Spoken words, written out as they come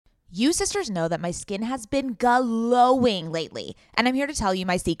You sisters know that my skin has been glowing lately, and I'm here to tell you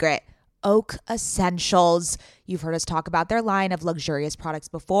my secret. Oak Essentials. You've heard us talk about their line of luxurious products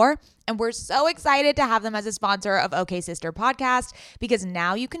before, and we're so excited to have them as a sponsor of OK Sister Podcast because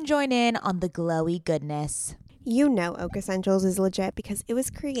now you can join in on the glowy goodness. You know Oak Essentials is legit because it was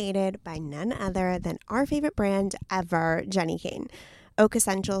created by none other than our favorite brand ever, Jenny Kane. Oak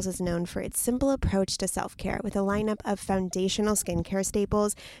Essentials is known for its simple approach to self-care with a lineup of foundational skincare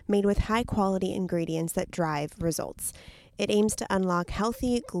staples made with high-quality ingredients that drive results. It aims to unlock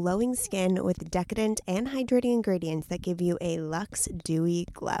healthy, glowing skin with decadent and hydrating ingredients that give you a luxe, dewy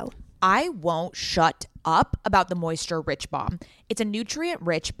glow. I won't shut up about the Moisture Rich Balm. It's a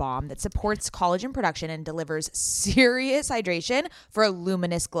nutrient-rich balm that supports collagen production and delivers serious hydration for a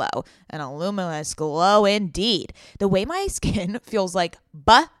luminous glow. And a luminous glow indeed. The way my skin feels like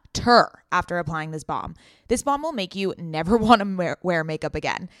butter after applying this balm. This balm will make you never want to wear makeup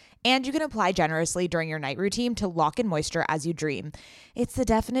again. And you can apply generously during your night routine to lock in moisture as you dream. It's the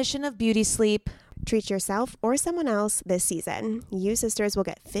definition of beauty sleep. Treat yourself or someone else this season. You sisters will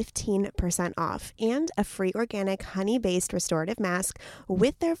get 15% off and a free organic honey-based restorative mask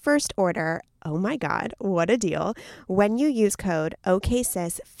with their first order. Oh my God, what a deal. When you use code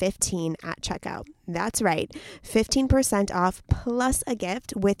OKSIS15 at checkout. That's right, 15% off plus a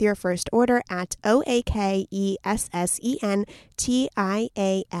gift with your first order at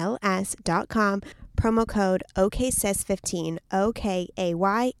OAKESSENTIALS.com. Promo code OKSIS15,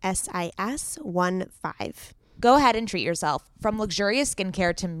 OKAYSIS15. Go ahead and treat yourself. From luxurious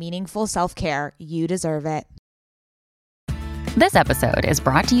skincare to meaningful self-care, you deserve it. This episode is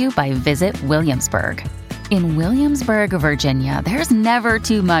brought to you by Visit Williamsburg. In Williamsburg, Virginia, there's never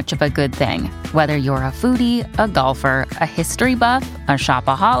too much of a good thing. Whether you're a foodie, a golfer, a history buff, a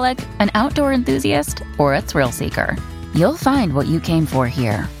shopaholic, an outdoor enthusiast, or a thrill seeker, you'll find what you came for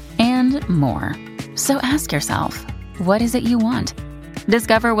here and more. So ask yourself, what is it you want?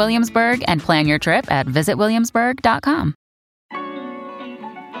 Discover Williamsburg and plan your trip at visitwilliamsburg.com.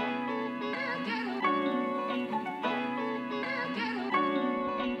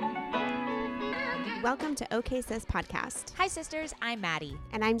 Welcome to OK Sis Podcast. Hi sisters, I'm Maddie.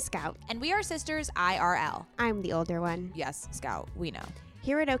 And I'm Scout. And we are sisters IRL. I'm the older one. Yes, Scout, we know.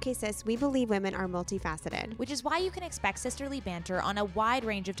 Here at OK Sis, we believe women are multifaceted. Which is why you can expect sisterly banter on a wide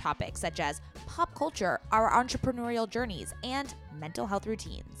range of topics such as pop culture, our entrepreneurial journeys, and mental health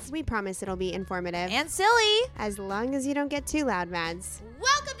routines. We promise it'll be informative. And silly. As long as you don't get too loud, Mads.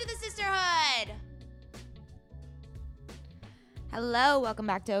 Welcome to the sisterhood! Hello, welcome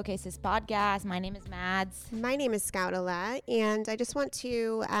back to OK Sis Podcast. My name is Mads. My name is Scout Alette, and I just want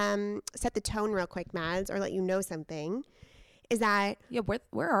to set the tone real quick, Mads, or let you know something. Is that... Yeah,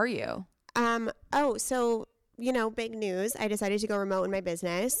 where are you? So, you know, big news. I decided to go remote in my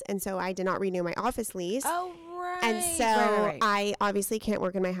business, and so I did not renew my office lease. Oh, right. And so right. I obviously can't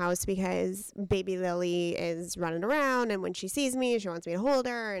work in my house because baby Lily is running around, and when she sees me, she wants me to hold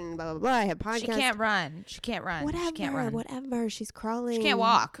her, and blah, blah, blah. I have podcasts. She can't run. Whatever, she can't run. whatever. She's crawling. She can't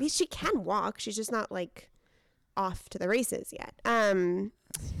walk. I mean, she can walk. She's just not, like, off to the races yet.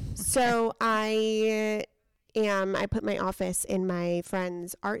 So I put my office in my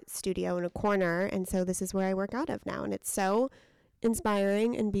friend's art studio in a corner, and so this is where I work out of now, and it's so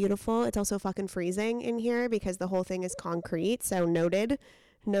inspiring and beautiful. It's also fucking freezing in here because the whole thing is concrete, so noted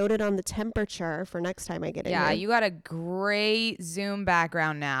on the temperature for next time I get in here. Yeah, you got a great Zoom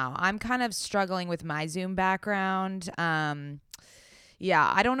background now. I'm kind of struggling with my Zoom background.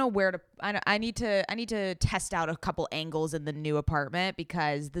 Yeah, I don't know where to. I need to test out a couple angles in the new apartment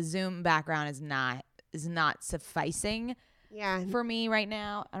because the Zoom background is not sufficing for me right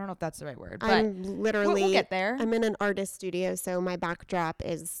now. I don't know if that's the right word, but I'm literally we'll get there. I'm in an artist studio, so my backdrop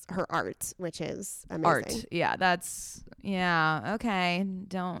is her art, which is amazing. Art. Yeah, okay.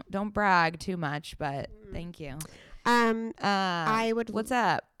 Don't brag too much, but thank you. What's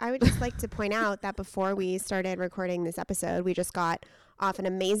up? I would just like to point out that before we started recording this episode, we just got off an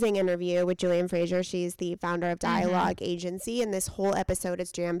amazing interview with Julianne Fraser. She's the founder of Dialogue Agency, and this whole episode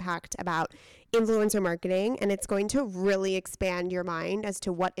is jam-packed about influencer marketing, and it's going to really expand your mind as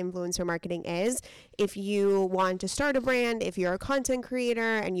to what influencer marketing is. If you want to start a brand, if you're a content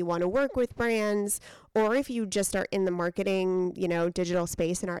creator and you want to work with brands, or if you just are in the marketing, digital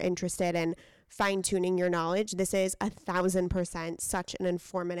space and are interested in fine-tuning your knowledge, this is 1,000% such an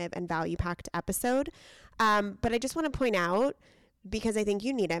informative and value-packed episode. But I just want to point out, because I think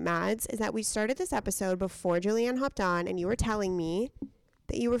you need it, Mads, is that we started this episode before Julianne hopped on, and you were telling me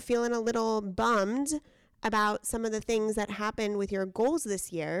that you were feeling a little bummed about some of the things that happened with your goals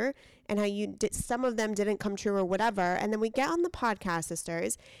this year and how you did, some of them didn't come true or whatever. And then we get on the podcast,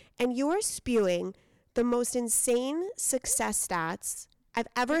 sisters, and you are spewing the most insane success stats I've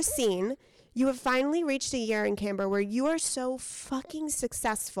ever seen. You have finally reached a year in Camber where you are so fucking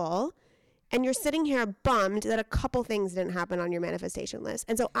successful, and you're sitting here bummed that a couple things didn't happen on your manifestation list.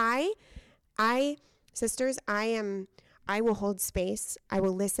 And so sisters, I will hold space. I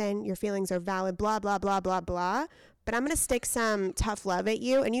will listen. Your feelings are valid, blah, blah, blah, blah, blah. But I'm going to stick some tough love at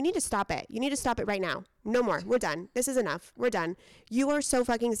you, and you need to stop it. You need to stop it right now. No more. We're done. This is enough. We're done. You are so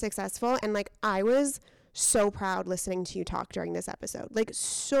fucking successful, and like I was so proud listening to you talk during this episode. Like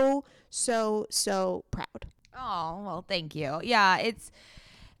so proud. Oh, well, thank you. Yeah,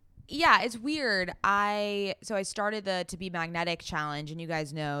 it's weird. I started the To Be Magnetic challenge, and you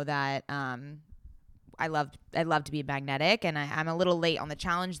guys know that I love to be magnetic, and I'm a little late on the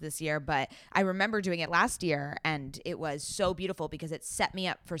challenge this year, but I remember doing it last year, and it was so beautiful because it set me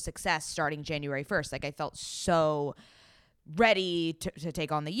up for success starting January 1st. Like I felt so ready to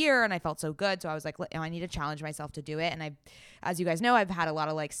take on the year, and I felt so good. So I was like, I need to challenge myself to do it. And as you guys know, I've had a lot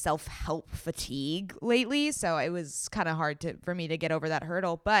of like self-help fatigue lately. So it was kind of hard for me to get over that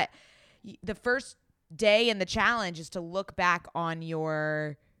hurdle. But the first day in the challenge is to look back on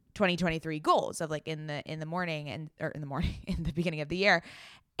your 2023 goals of like in the morning in the beginning of the year.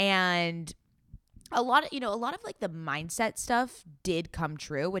 And a lot of like the mindset stuff did come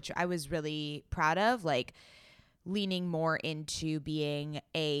true, which I was really proud of, like leaning more into being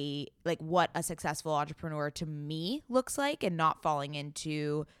what a successful entrepreneur to me looks like, and not falling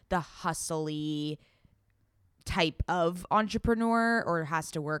into the hustly type of entrepreneur or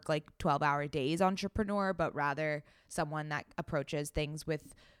has to work like 12-hour days entrepreneur, but rather someone that approaches things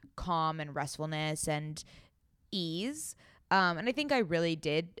with calm and restfulness and ease. And I think I really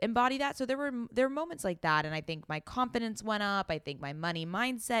did embody that. So there were moments like that. And I think my confidence went up. I think my money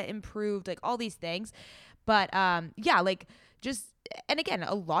mindset improved, like all these things. But and again,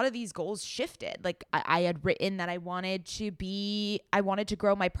 a lot of these goals shifted. Like I had written that I wanted to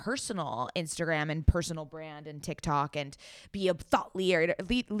grow my personal Instagram and personal brand and TikTok, and be a thought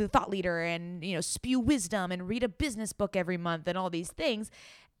leader and, spew wisdom and read a business book every month and all these things.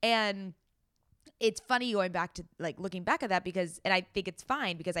 And it's funny looking back at that and I think it's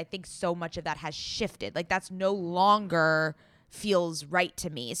fine because I think so much of that has shifted. Like that's no longer feels right to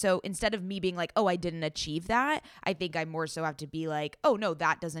me. So instead of me being like, oh, I didn't achieve that, I think I more so have to be like, oh no,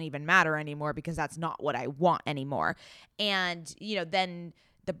 that doesn't even matter anymore because that's not what I want anymore. And, then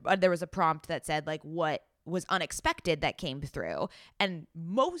there was a prompt that said like, what was unexpected that came through. And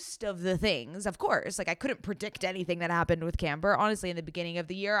most of the things, of course, like I couldn't predict anything that happened with Camber. Honestly, in the beginning of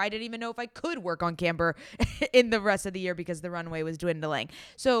the year, I didn't even know if I could work on Camber in the rest of the year because the runway was dwindling.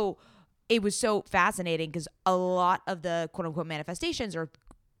 So it was so fascinating because a lot of the quote unquote manifestations or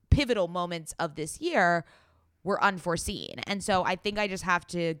pivotal moments of this year were unforeseen. And so I think I just have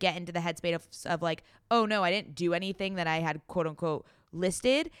to get into the headspace of like, oh no, I didn't do anything that I had quote unquote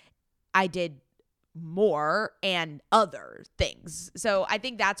listed. I did more and other things. So I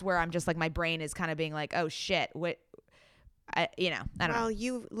think that's where I'm just like, my brain is kind of being like, oh shit, I don't know. Well,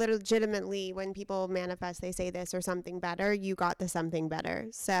 you legitimately, when people manifest, they say this or something better, you got the something better.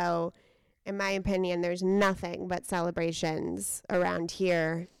 So in my opinion, there's nothing but celebrations around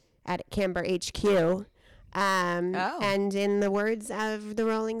here at Camber HQ. And in the words of the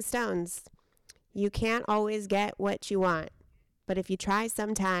Rolling Stones, you can't always get what you want, but if you try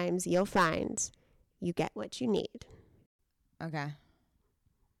sometimes, you'll find you get what you need. Okay.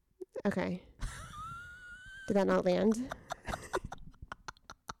 Did that not land?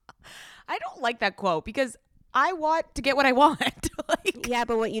 I don't like that quote because I want to get what I want. Yeah,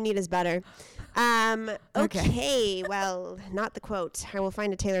 but what you need is better. Okay. Well, not the quote. I will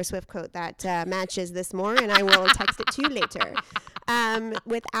find a Taylor Swift quote that matches this more, and I will text it to you later.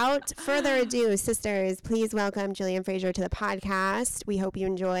 Without further ado, sisters, please welcome Julianne Fraser to the podcast. We hope you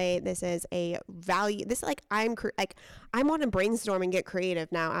enjoy. This is a value. This is like I want to brainstorm and get creative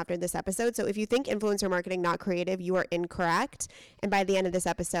now after this episode. So if you think influencer marketing not creative, you are incorrect. And by the end of this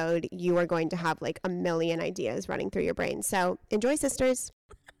episode, you are going to have like a million ideas running through your brain. So enjoy, sisters.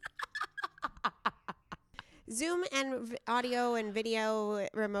 Zoom and audio and video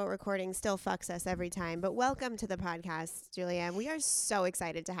remote recording still fucks us every time. But welcome to the podcast, Julianne. We are so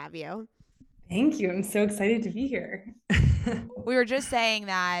excited to have you. Thank you. I'm so excited to be here. We were just saying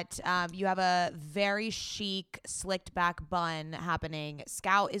that you have a very chic slicked back bun happening.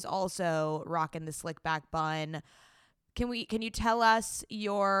 Scout is also rocking the slick back bun. Can you tell us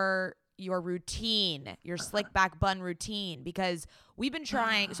your your routine, your slick back bun routine, because we've been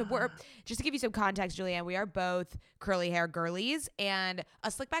trying. So we're just to give you some context, Julianne, we are both curly hair girlies, and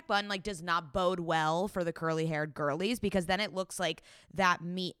a slick back bun like does not bode well for the curly haired girlies, because then it looks like that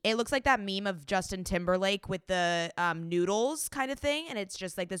meme of Justin Timberlake with the noodles kind of thing, and it's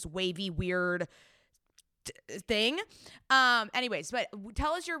just like this wavy weird thing. Anyways, but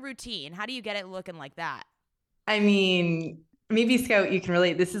tell us your routine. How do you get it looking like that? I mean, maybe Scout, you can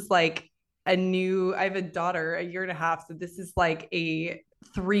relate. This is like I have a daughter, a year and a half. So this is like a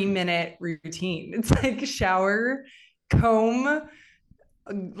 3-minute routine. It's like shower, comb,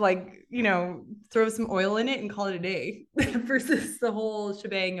 like, throw some oil in it and call it a day versus the whole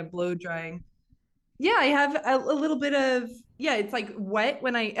shebang of blow drying. Yeah, I have a little bit of, it's like wet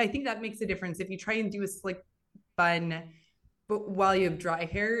when I think that makes a difference. If you try and do a slick bun, but while you have dry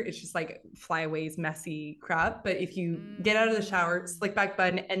hair, it's just like flyaways, messy crap. But if you get out of the shower, slick back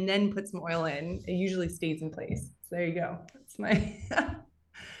bun, and then put some oil in, it usually stays in place. So there you go. That's my,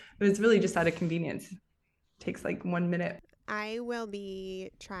 but it's really just out of convenience. It takes like 1 minute. I will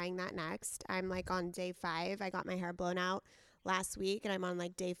be trying that next. I'm like on day 5. I got my hair blown out last week and I'm on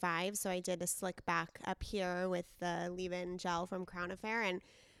like day 5. So I did a slick back up here with the leave-in gel from Crown Affair, and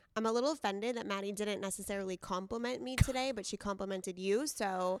I'm a little offended that Maddie didn't necessarily compliment me today, but she complimented you.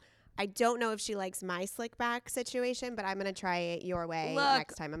 So I don't know if she likes my slick back situation, but I'm going to try it your way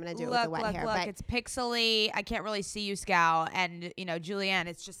next time. I'm going to do it with the wet hair. But it's pixely. I can't really see you, Scout. And, Julianne,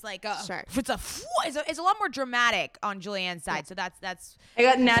 it's just like, sure. It's a lot more dramatic on Julianne's side. Yeah. So that's. I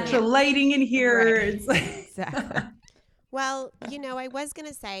got natural lighting in here. Right. It's like exactly. Well, I was going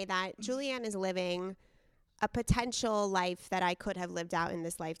to say that Julianne is living a potential life that I could have lived out in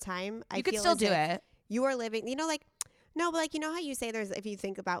this lifetime. You could still do it. You are living, no, but like, how you say if you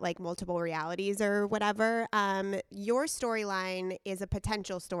think about like multiple realities or whatever, your storyline is a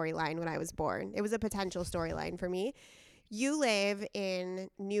potential storyline when I was born. It was a potential storyline for me. You live in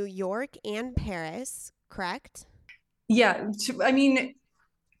New York and Paris, correct? Yeah. I mean,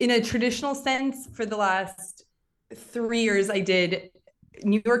 in a traditional sense, for the last 3 years, I did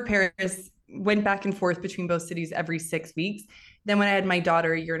New York, Paris, went back and forth between both cities every 6 weeks. Then when I had my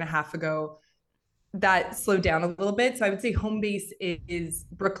daughter a year and a half ago, that slowed down a little bit. So I would say home base is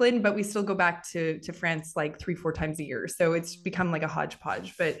Brooklyn, but we still go back to France like 3-4 times a year. So it's become like a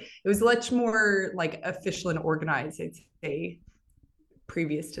hodgepodge, but it was much more like official and organized, I'd say,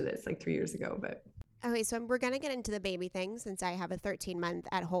 previous to this, like 3 years ago. But okay, so we're going to get into the baby thing since I have a 13-month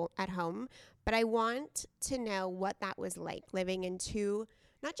at home, but I want to know what that was like living in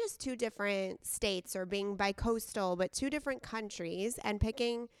not just two different states or being bi-coastal, but 2 different countries and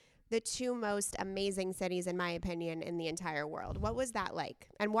picking the 2 most amazing cities, in my opinion, in the entire world. What was that like?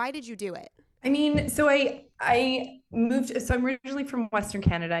 And why did you do it? I mean, so I moved, so I'm originally from Western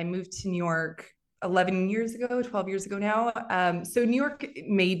Canada. I moved to New York 11 years ago, 12 years ago now. So New York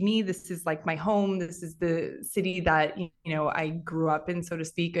made me. This is like my home. This is the city that, I grew up in, so to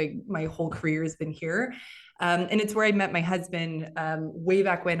speak. My whole career has been here. And it's where I met my husband way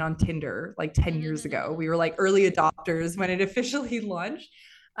back when on Tinder, like 10 years ago. We were like early adopters when it officially launched.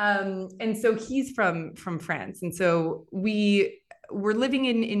 And so he's from France. And so we were living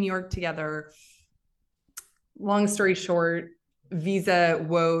in New York together. Long story short, visa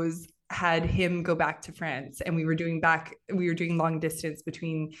woes had him go back to France, and we were doing long distance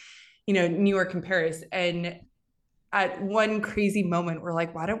between, New York and Paris. And at one crazy moment, we're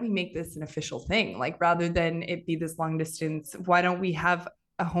like, why don't we make this an official thing? Like, rather than it be this long distance, why don't we have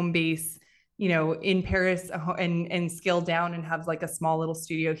a home base, in Paris and scale down and have like a small little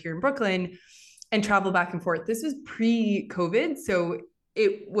studio here in Brooklyn and travel back and forth. This was pre-COVID. So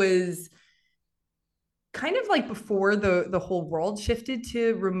it was kind of like before the whole world shifted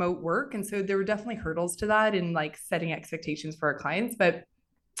to remote work. And so there were definitely hurdles to that and like setting expectations for our clients, but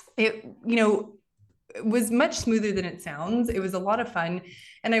it was much smoother than it sounds. It was a lot of fun.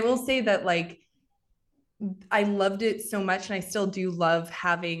 And I will say that like, I loved it so much. And I still do love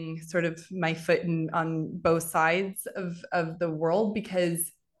having sort of my foot on both sides of the world,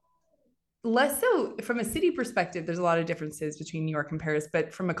 because less so from a city perspective, there's a lot of differences between New York and Paris,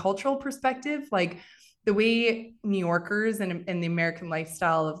 but from a cultural perspective, like the way New Yorkers and the American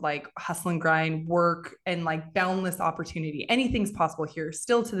lifestyle of like hustle and grind, work, and like boundless opportunity, anything's possible here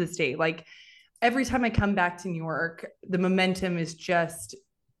still to this day. Like every time I come back to New York, the momentum is just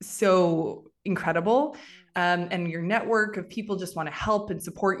so incredible. And your network of people just want to help and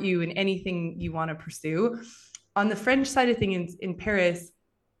support you in anything you want to pursue. On the French side of things in Paris,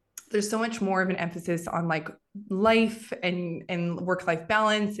 there's so much more of an emphasis on like life and work-life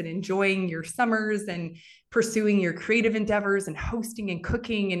balance and enjoying your summers and pursuing your creative endeavors and hosting and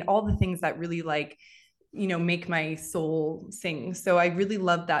cooking and all the things that really like, make my soul sing. So I really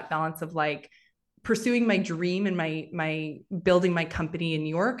love that balance of like pursuing my dream and my building my company in New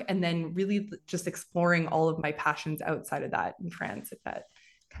York, and then really just exploring all of my passions outside of that in France, if that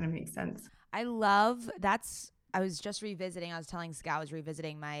kind of makes sense. I was telling Scout, I was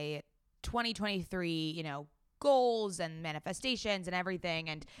revisiting my 2023, goals and manifestations and everything,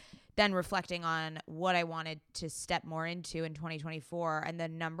 and then reflecting on what I wanted to step more into in 2024. And the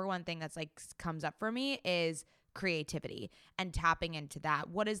number one thing that's like comes up for me is creativity and tapping into that.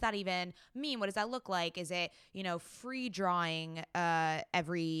 What does that even mean? What does that look like? Is it, free drawing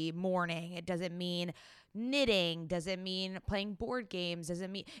every morning? It doesn't mean knitting. Does it mean playing board games? Does it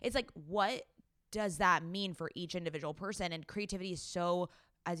mean, it's like, what does that mean for each individual person? And creativity is so,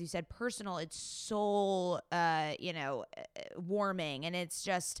 as you said, personal. It's soul, warming. And it's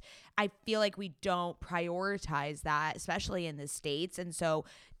just, I feel like we don't prioritize that, especially in the States. And so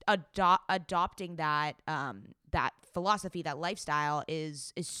adopting that, that philosophy, that lifestyle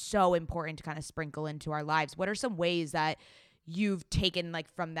is so important to kind of sprinkle into our lives. What are some ways that you've taken like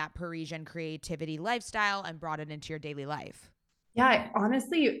from that Parisian creativity lifestyle and brought it into your daily life? Yeah,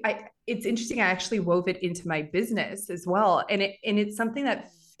 honestly, it's interesting. I actually wove it into my business as well. And it's something that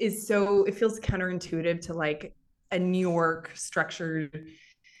is it feels counterintuitive to like a New York structured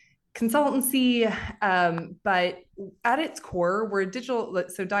consultancy. But at its core, we're a digital,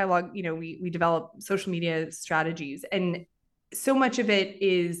 so Dialogue, we develop social media strategies, and so much of it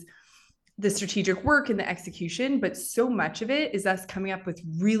is the strategic work and the execution, but so much of it is us coming up with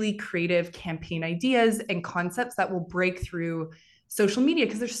really creative campaign ideas and concepts that will break through social media,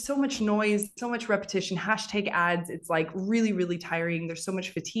 because there's so much noise, so much repetition, hashtag ads. It's like really, really tiring. There's so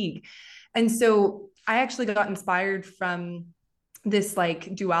much fatigue. And so I actually got inspired from this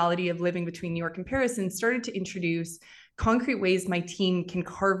like duality of living between New York and Paris, and started to introduce concrete ways my team can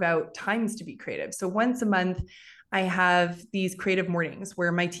carve out times to be creative. So once a month, I have these creative mornings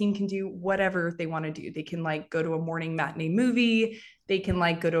where my team can do whatever they want to do. They can like go to a morning matinee movie. They can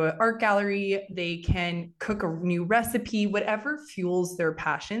like go to an art gallery. They can cook a new recipe, whatever fuels their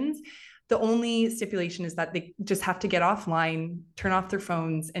passions. The only stipulation is that they just have to get offline, turn off their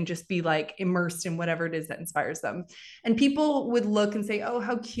phones, and just be like immersed in whatever it is that inspires them. And people would look and say, oh,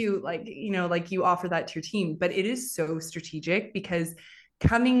 how cute. Like, like you offer that to your team. But it is so strategic, because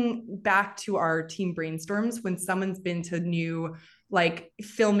coming back to our team brainstorms when someone's been to a new like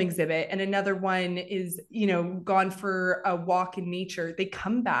film exhibit and another one is, gone for a walk in nature, they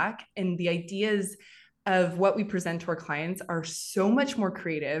come back and the ideas of what we present to our clients are so much more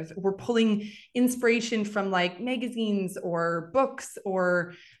creative. We're pulling inspiration from like magazines or books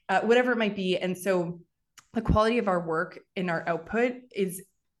or whatever it might be. And so the quality of our work and our output is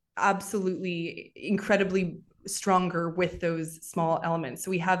absolutely incredibly stronger with those small elements.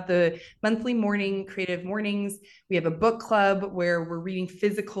 So we have the monthly morning creative mornings. We have a book club where we're reading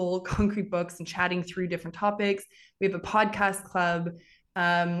physical concrete books and chatting through different topics. We have a podcast club.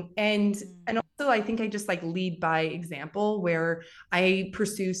 And also I think I just like lead by example, where I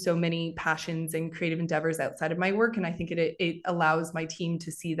pursue so many passions and creative endeavors outside of my work. And I think it allows my team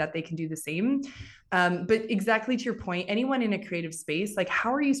to see that they can do the same. But exactly to your point, anyone in a creative space, like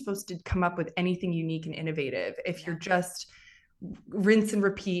how are you supposed to come up with anything unique and innovative if you're just rinse and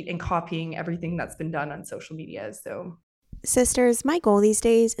repeat and copying everything that's been done on social media? So sisters, my goal these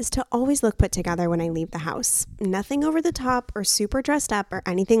days is to always look put together when I leave the house. Nothing over the top or super dressed up or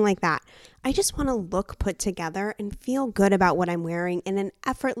anything like that. I just want to look put together and feel good about what I'm wearing in an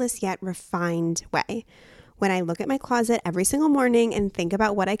effortless yet refined way. When I look at my closet every single morning and think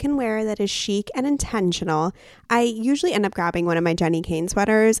about what I can wear that is chic and intentional, I usually end up grabbing one of my Jenny Kane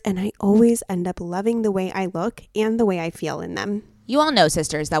sweaters, and I always end up loving the way I look and the way I feel in them. You all know,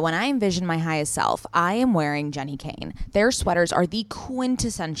 sisters, that when I envision my highest self, I am wearing Jenny Kane. Their sweaters are the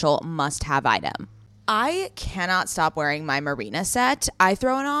quintessential must-have item. I cannot stop wearing my Marina set. I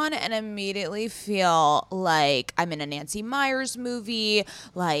throw it on and immediately feel like I'm in a Nancy Meyers movie,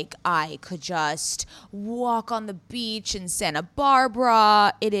 like I could just walk on the beach in Santa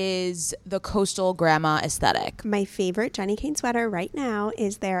Barbara. It is the coastal grandma aesthetic. My favorite Jenny Kane sweater right now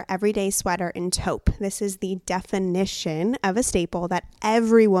is their everyday sweater in taupe. This is the definition of a staple that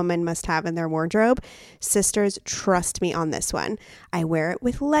every woman must have in their wardrobe. Sisters, trust me on this one. I wear it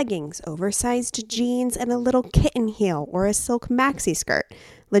with leggings, oversized jeans, jeans and a little kitten heel or a silk maxi skirt.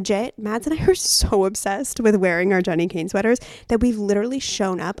 Legit, Mads and I are so obsessed with wearing our Jenny Kane sweaters that we've literally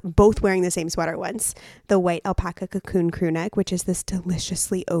shown up both wearing the same sweater once. The white alpaca cocoon crew neck, which is this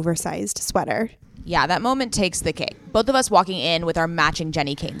deliciously oversized sweater. Yeah, that moment takes the cake. Both of us walking in with our matching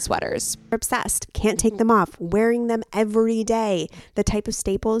Jenny Kane sweaters. We're obsessed. Can't take them off. Wearing them every day. The type of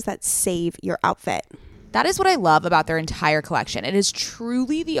staples that save your outfit. That is what I love about their entire collection. It is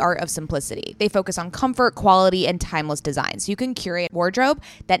truly the art of simplicity. They focus on comfort, quality, and timeless designs. You can curate a wardrobe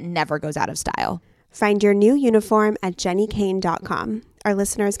that never goes out of style. Find your new uniform at jennykane.com. Our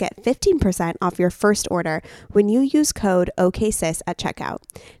listeners get 15% off your first order when you use code OKSIS at checkout.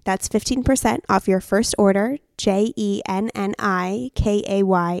 That's 15% off your first order,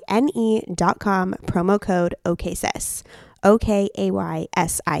 JENNIKAYNE.com, promo code OKSIS.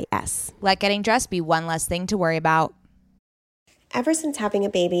 OKAYSIS. Let getting dressed be one less thing to worry about. Ever since having a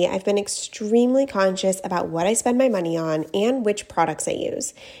baby, I've been extremely conscious about what I spend my money on and which products I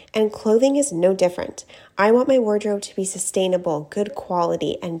use. And clothing is no different. I want my wardrobe to be sustainable, good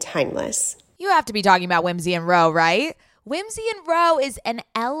quality, and timeless. You have to be talking about Whimsy and Row, right? Whimsy and Row is an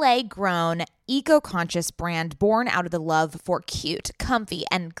LA-grown, eco-conscious brand born out of the love for cute, comfy,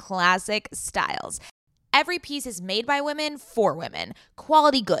 and classic styles. Every piece is made by women for women.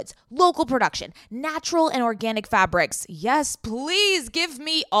 Quality goods, local production, natural and organic fabrics. Yes, please give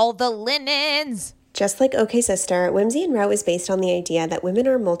me all the linens. Just like OK Sister, Whimsy and Row is based on the idea that women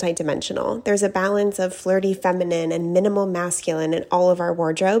are multidimensional. There's a balance of flirty feminine and minimal masculine in all of our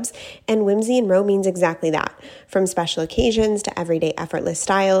wardrobes, and Whimsy and Row means exactly that. From special occasions to everyday effortless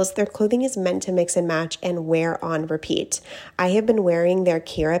styles, their clothing is meant to mix and match and wear on repeat. I have been wearing their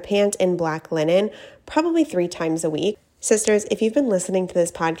Kira pant in black linen probably 3 times a week. Sisters, if you've been listening to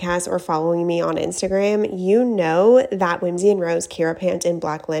this podcast or following me on Instagram, you know that Whimsy and Row's Kira pant in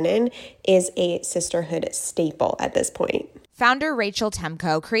black linen is a sisterhood staple at this point. Founder Rachel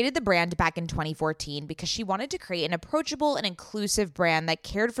Temko created the brand back in 2014 because she wanted to create an approachable and inclusive brand that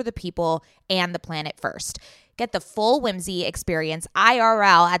cared for the people and the planet first. Get the full Whimsy experience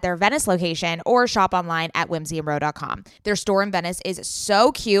IRL at their Venice location or shop online at whimsyandrow.com. Their store in Venice is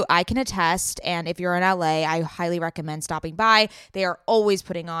so cute, I can attest, and if you're in LA, I highly recommend stopping by. They are always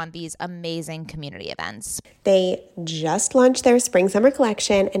putting on these amazing community events. They just launched their spring-summer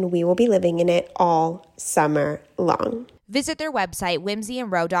collection, and we will be living in it all summer long. Visit their website,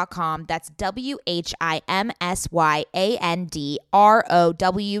 whimsyandrow.com. That's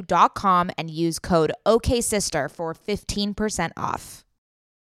WHIMSYANDROW.com and use code OKSister for 15% off.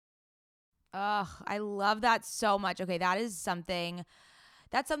 Ugh, I love that so much. Okay, that's something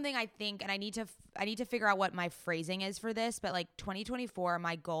I think, and I need to figure out what my phrasing is for this, but like 2024,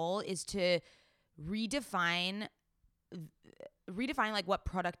 my goal is to redefine like what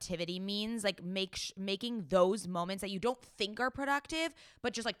productivity means, like making those moments that you don't think are productive,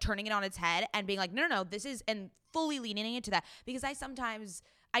 but just like turning it on its head and being like, no, this is, and fully leaning into that, because I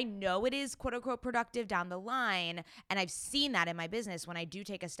know it is quote unquote productive down the line. And I've seen that in my business when I do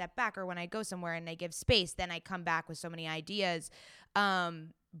take a step back or when I go somewhere and I give space, then I come back with so many ideas.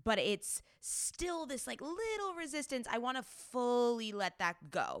 But it's still this like little resistance. I want to fully let that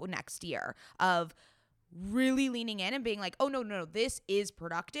go next year of really leaning in and being like, oh, no, this is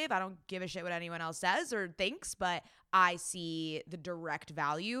productive. I don't give a shit what anyone else says or thinks, but I see the direct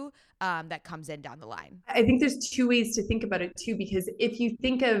value that comes in down the line. I think there's 2 ways to think about it too, because if you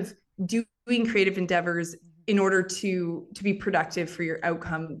think of doing creative endeavors in order to be productive for your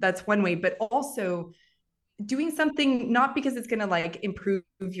outcome, that's one way, but also doing something not because it's going to like improve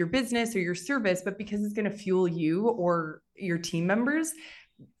your business or your service, but because it's going to fuel you or your team members.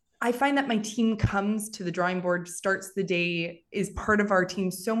 I find that my team comes to the drawing board, starts the day, is part of our team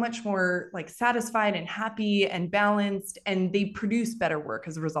so much more like satisfied and happy and balanced, and they produce better work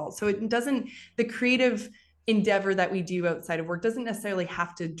as a result. So the creative endeavor that we do outside of work doesn't necessarily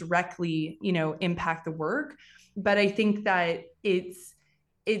have to directly, impact the work. But I think that it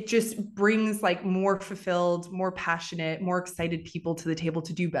just brings like more fulfilled, more passionate, more excited people to the table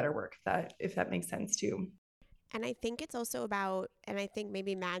to do better work, if that makes sense too. And I think it's also about, and I think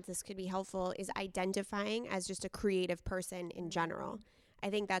maybe Mads, this could be helpful, is identifying as just a creative person in general. I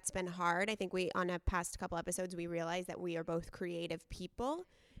think that's been hard. I think on a past couple episodes, we realized that we are both creative people.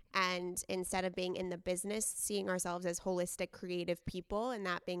 And instead of being in the business, seeing ourselves as holistic creative people, and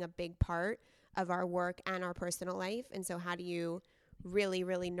that being a big part of our work and our personal life. And so how do you really,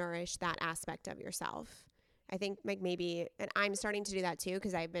 really nourish that aspect of yourself? I think like maybe, and I'm starting to do that too,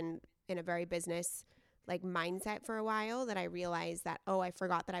 because I've been in a very business like mindset for a while, that I realized that, I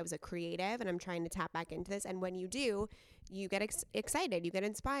forgot that I was a creative and I'm trying to tap back into this. And when you do, you get excited, you get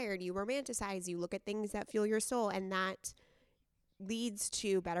inspired, you romanticize, you look at things that fuel your soul, and that leads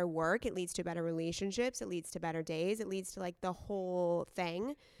to better work. It leads to better relationships. It leads to better days. It leads to like the whole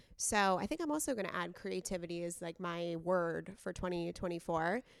thing. So I think I'm also going to add creativity as like my word for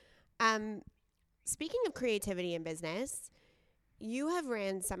 2024. Speaking of creativity in business, you have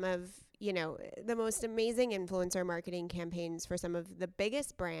ran some of, you know, the most amazing influencer marketing campaigns for some of the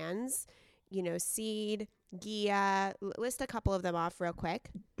biggest brands, you know, Seed, Gia, list a couple of them off real quick.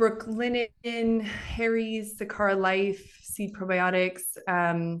 Brooklinen, Harry's, Sakara Life, Seed Probiotics,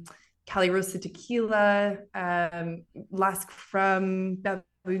 Cali Rosa Tequila, Lask from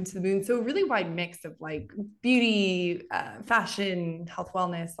Baboon to the Moon. So a really wide mix of like beauty, fashion, health,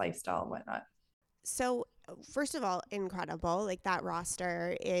 wellness, lifestyle, and whatnot. So first of all, incredible. Like that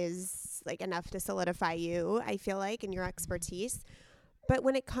roster is like enough to solidify you, I feel like, and your expertise. But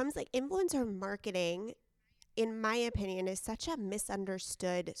when it comes like influencer marketing, in my opinion, is such a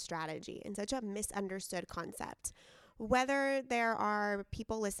misunderstood strategy and such a misunderstood concept. Whether there are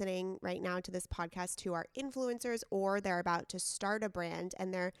people listening right now to this podcast who are influencers or they're about to start a brand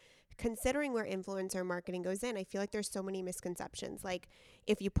and they're considering where influencer marketing goes in, I feel like there's so many misconceptions. Like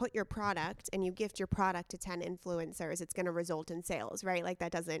if you put your product and you gift your product to 10 influencers, it's going to result in sales, right? Like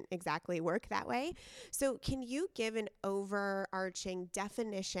that doesn't exactly work that way. So can you give an overarching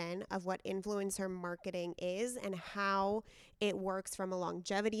definition of what influencer marketing is and how it works from a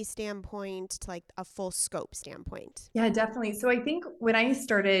longevity standpoint to like a full scope standpoint? Yeah, definitely. So I think when I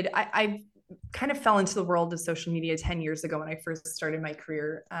started, I kind of fell into the world of social media 10 years ago when I first started my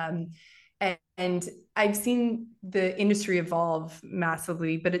career. And I've seen the industry evolve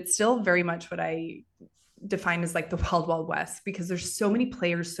massively, but it's still very much what I define as like the wild, wild west, because there's so many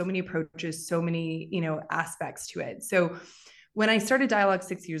players, so many approaches, so many, you know, aspects to it. So when I started Dialogue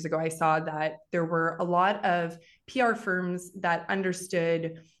 6 years ago, I saw that there were a lot of PR firms that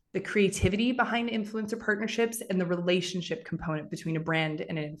understood the creativity behind influencer partnerships and the relationship component between a brand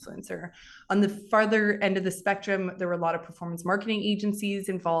and an influencer. On the farther end of the spectrum, there were a lot of performance marketing agencies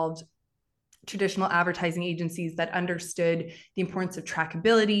involved, traditional advertising agencies that understood the importance of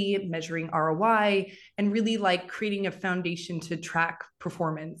trackability, measuring ROI, and really like creating a foundation to track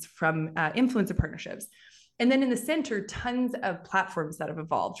performance from influencer partnerships. And then in the center, tons of platforms that have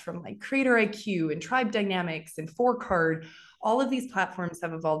evolved from like Creator IQ and Tribe Dynamics and 4Card. All of these platforms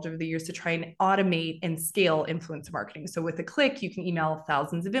have evolved over the years to try and automate and scale influencer marketing. So with a click, you can email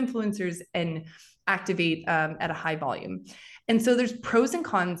thousands of influencers and activate at a high volume. And so there's pros and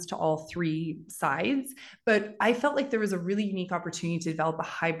cons to all three sides, but I felt like there was a really unique opportunity to develop a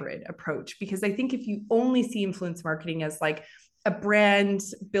hybrid approach, because I think if you only see influence marketing as like a brand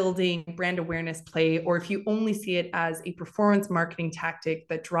building, brand awareness play, or if you only see it as a performance marketing tactic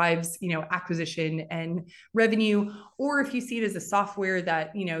that drives, you know, acquisition and revenue, or if you see it as a software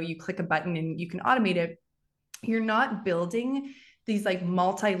that, you know, you click a button and you can automate it, you're not building these like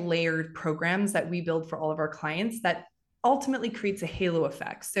multi-layered programs that we build for all of our clients that ultimately creates a halo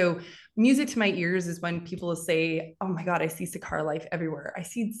effect. So music to my ears is when people will say, oh my God, I see Sakara Life everywhere. I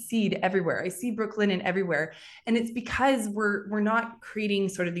see Seed everywhere. I see Brooklinen everywhere. And it's because we're not creating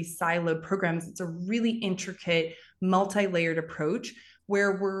sort of these siloed programs. It's a really intricate, multi-layered approach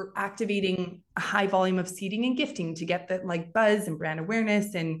where we're activating a high volume of seeding and gifting to get that like buzz and brand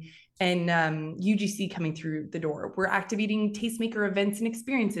awareness and UGC coming through the door. We're activating tastemaker events and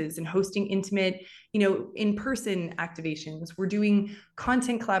experiences and hosting intimate, you know, in-person activations. We're doing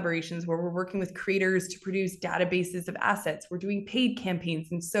content collaborations where we're working with creators to produce databases of assets. We're doing paid campaigns.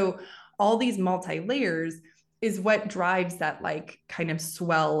 And so all these multi-layers is what drives that like kind of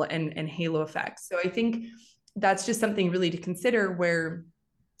swell and halo effect. So I think that's just something really to consider, where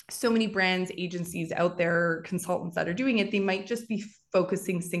so many brands, agencies out there, consultants that are doing it, they might just be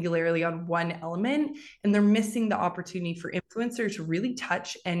focusing singularly on one element, and they're missing the opportunity for influencers to really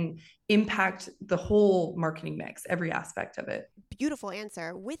touch and impact the whole marketing mix, every aspect of it. Beautiful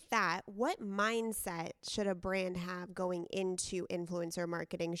answer. With that, what mindset should a brand have going into influencer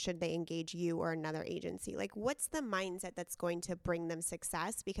marketing should they engage you or another agency? Like, what's the mindset that's going to bring them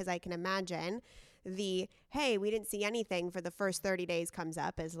success? Because I can imagine the, hey, we didn't see anything for the first 30 days comes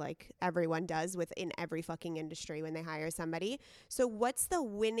up, as like everyone does within every fucking industry when they hire somebody. So what's the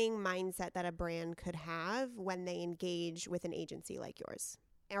winning mindset that a brand could have when they engage with an agency like yours,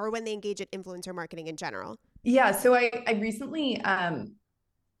 or when they engage at influencer marketing in general? Yeah. So I recently kind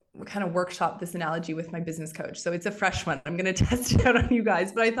of workshopped this analogy with my business coach. So it's a fresh one. I'm going to test it out on you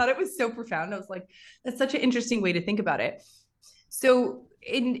guys, but I thought it was so profound. I was like, that's such an interesting way to think about it. So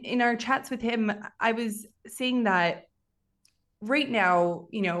in our chats with him, I was saying that right now,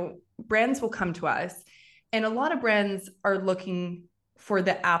 you know, brands will come to us And a lot of brands are looking for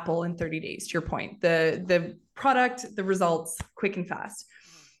the apple in 30 days, to your point, the product, the results, quick and fast.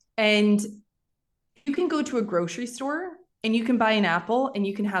 And you can go to a grocery store and you can buy an apple and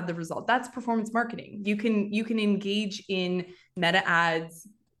you can have the result. That's performance marketing. You can engage in meta ads,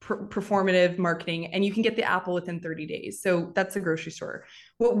 performative marketing, and you can get the apple within 30 days. So that's a grocery store.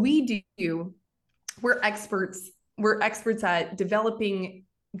 What we do, we're experts at developing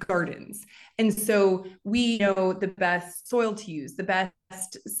gardens. And so we know the best soil to use, the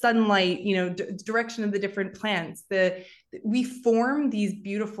best sunlight, direction of the different plants. We form these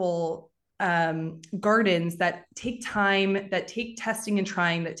beautiful gardens that take time, that take testing and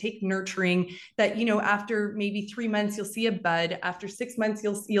trying, that take nurturing, that, after maybe 3 months, you'll see a bud. After 6 months,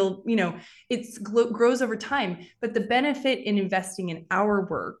 you'll it grows over time. But the benefit in investing in our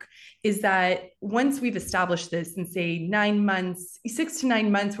work is that once we've established this in, say, 9 months, 6 to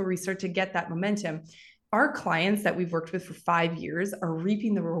 9 months, where we start to get that momentum, our clients that we've worked with for 5 years are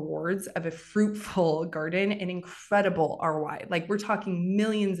reaping the rewards of a fruitful garden and incredible ROI. Like, we're talking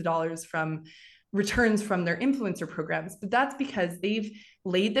millions of dollars from returns from their influencer programs, but that's because they've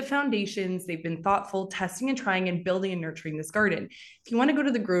laid the foundations. They've been thoughtful, testing and trying and building and nurturing this garden. If you want to go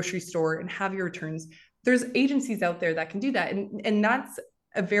to the grocery store and have your returns, there's agencies out there that can do that. And that's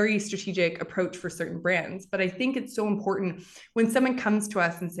a very strategic approach for certain brands. But I think it's so important when someone comes to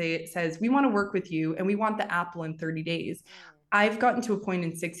us and says, we want to work with you and we want the apple in 30 days. I've gotten to a point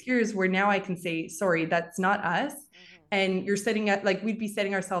in 6 years where now I can say, sorry, that's not us. And you're we'd be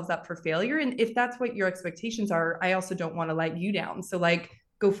setting ourselves up for failure. And if that's what your expectations are, I also don't want to let you down. So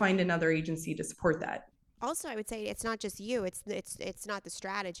go find another agency to support that. Also, I would say it's not just you, it's not the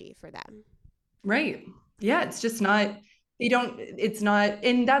strategy for them. Right. Yeah. It's just not, it's not,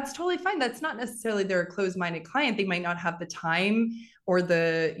 and that's totally fine. That's not necessarily they're a closed-minded client. They might not have the time or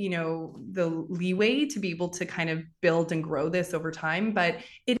the leeway to be able to kind of build and grow this over time, but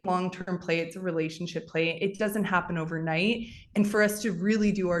it's long-term play. It's a relationship play. It doesn't happen overnight. And for us to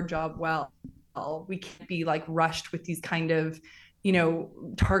really do our job well, we can't be rushed with these kind of,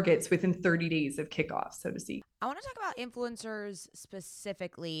 targets within 30 days of kickoff, so to speak. I want to talk about influencers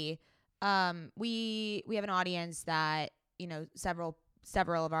specifically. We have an audience that,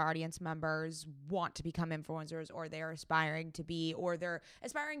 several of our audience members want to become influencers, or they're aspiring to be, or they're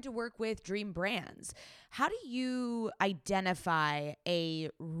aspiring to work with dream brands. How do you identify a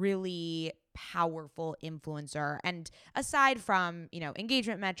really powerful influencer? And aside from,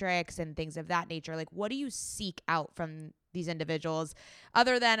 engagement metrics and things of that nature, what do you seek out from these individuals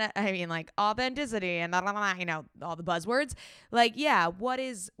other than, authenticity and all the buzzwords?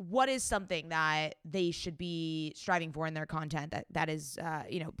 What is something that they should be striving for in their content that is,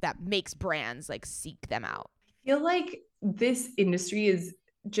 that makes brands seek them out? I feel like this industry is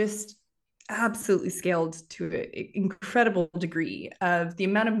just absolutely scaled to an incredible degree of the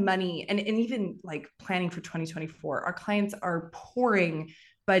amount of money and even planning for 2024. Our clients are pouring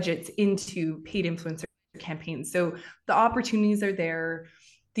budgets into paid influencer campaigns. So the opportunities are there.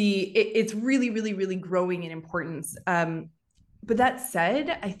 It's really, really, really growing in importance. But that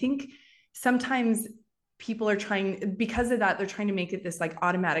said, I think sometimes people are because of that, they're trying to make it this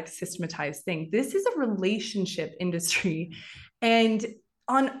automatic systematized thing. This is a relationship industry, and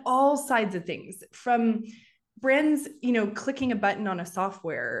on all sides of things, from brands, clicking a button on a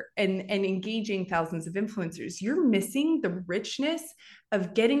software and engaging thousands of influencers, you're missing the richness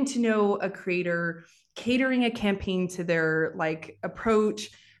of getting to know a creator, catering a campaign to their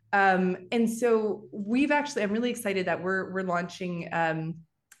approach. And so I'm really excited that we're launching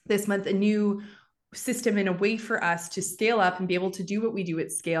this month a new system in a way for us to scale up and be able to do what we do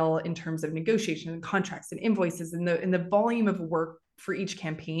at scale in terms of negotiation and contracts and invoices and the volume of work for each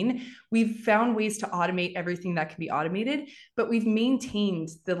campaign. We've found ways to automate everything that can be automated, but we've maintained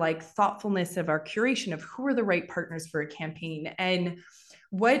the thoughtfulness of our curation of who are the right partners for a campaign and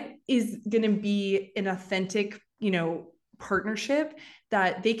what is going to be an authentic, partnership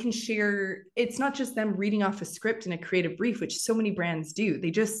that they can share. It's not just them reading off a script in a creative brief, which so many brands do.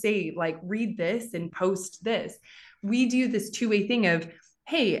 They just say read this and post this. We do this two-way thing of,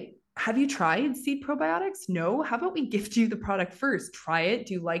 hey, have you tried Seed Probiotics? No. How about we gift you the product first? Try it.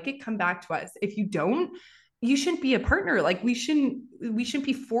 Do you like it? Come back to us. If you don't, you shouldn't be a partner. We shouldn't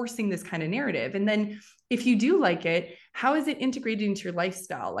be forcing this kind of narrative. And then if you do like it, how is it integrated into your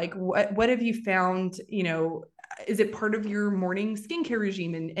lifestyle? What have you found, is it part of your morning skincare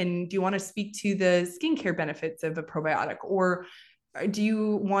regime? And do you want to speak to the skincare benefits of a probiotic? Or do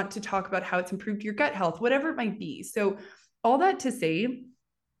you want to talk about how it's improved your gut health? Whatever it might be. So all that to say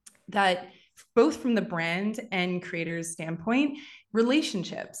that both from the brand and creators standpoint,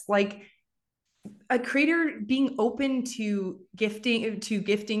 relationships, a creator being open to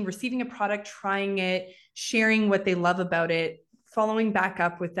gifting, receiving a product, trying it, sharing what they love about it, following back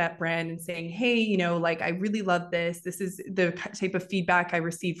up with that brand and saying, hey, like, I really love this. This is the type of feedback I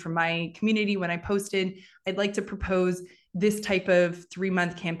received from my community when I posted. I'd like to propose this type of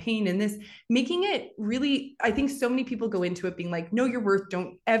 3-month campaign, and this, making it really, I think so many people go into it being like, know your worth,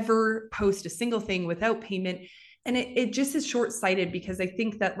 don't ever post a single thing without payment. And it just is short-sighted, because I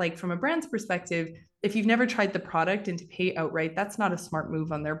think that, like, from a brand's perspective, if you've never tried the product and to pay outright, that's not a smart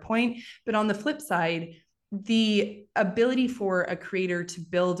move on their point. But on the flip side, the ability for a creator to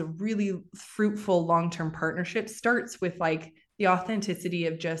build a really fruitful long-term partnership starts with, like, the authenticity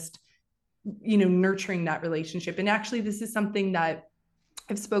of just, nurturing that relationship. And actually, this is something that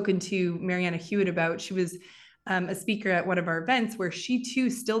I've spoken to Mariana Hewitt about. She was a speaker at one of our events, where she too,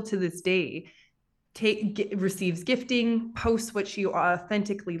 still to this day, receives gifting, posts what she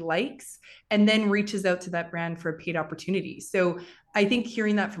authentically likes, and then reaches out to that brand for a paid opportunity. So I think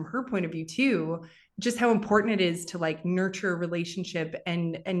hearing that from her point of view too, just how important it is to, like, nurture a relationship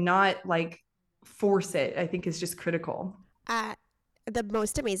and not, like, force it, I think is just critical. The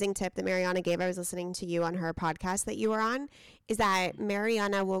most amazing tip that Mariana gave, I was listening to you on her podcast that you were on, is that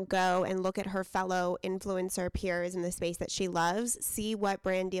Mariana will go and look at her fellow influencer peers in the space that she loves, see what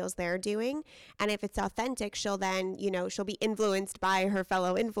brand deals they're doing. And if it's authentic, she'll then, she'll be influenced by her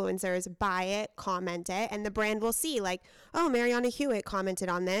fellow influencers, buy it, comment it, and the brand will see, like, oh, Mariana Hewitt commented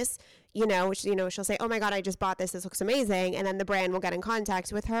on this. She'll say, oh my God, I just bought this. This looks amazing. And then the brand will get in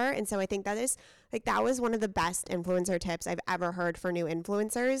contact with her. And so I think that is, like, that was one of the best influencer tips I've ever heard for new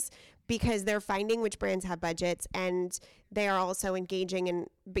influencers, because they're finding which brands have budgets, and they are also engaging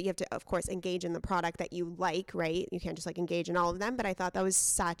but you have to, of course, engage in the product that you like, right? You can't just, like, engage in all of them. But I thought that was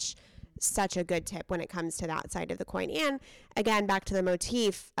such a good tip when it comes to that side of the coin. And again, back to the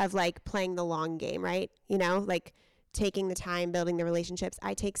motif of, like, playing the long game, right? Like, taking the time, building the relationships.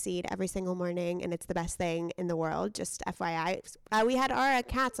 I take seed every single morning, and it's the best thing in the world. Just FYI, we had our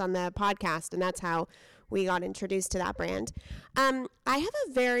cats on the podcast, and that's how we got introduced to that brand. I have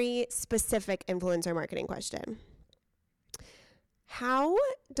a very specific influencer marketing question. How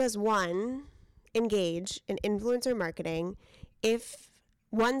does one engage in influencer marketing if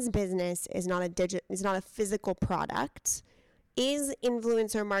one's business is not a physical product? Is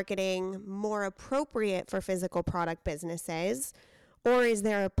influencer marketing more appropriate for physical product businesses, or is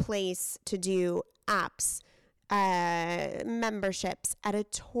there a place to do apps, memberships,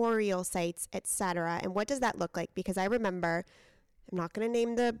 editorial sites, etc.? And what does that look like? Because I remember, I'm not going to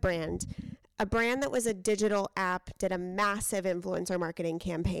name the brand, a brand that was a digital app did a massive influencer marketing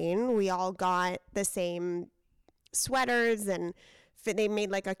campaign. We all got the same sweaters, and they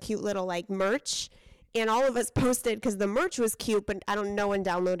made, like, a cute little, like, merch. And all of us posted because the merch was cute, but no one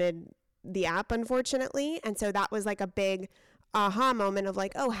downloaded the app, unfortunately. And so that was, like, a big aha moment of,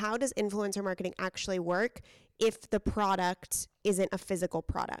 like, oh, how does influencer marketing actually work if the product isn't a physical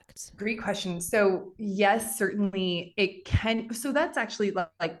product? Great question. So yes, certainly it can. So that's actually,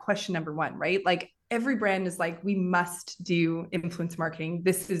 like, question number one, right? Like, every brand is like, we must do influence marketing.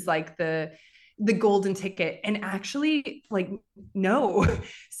 This is, like, the golden ticket. And actually, like, no,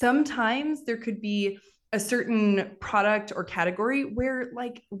 sometimes there could be a certain product or category where,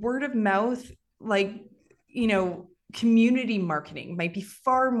 like, word of mouth, like, community marketing might be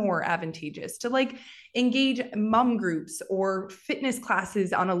far more advantageous to, like, engage mom groups or fitness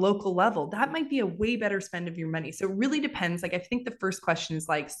classes on a local level. That might be a way better spend of your money. So it really depends. Like, I think the first question is,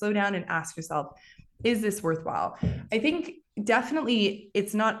 like, slow down and ask yourself, is this worthwhile? I think definitely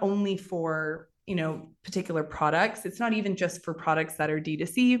it's not only for, particular products. It's not even just for products that are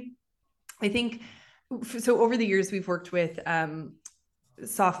D2C. I think, so over the years, we've worked with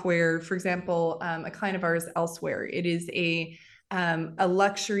software, for example, a client of ours elsewhere. It is a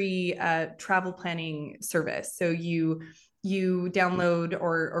luxury travel planning service. So you download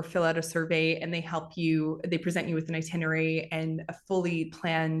or fill out a survey, and they present you with an itinerary and a fully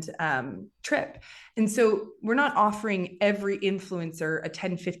planned trip. And so we're not offering every influencer a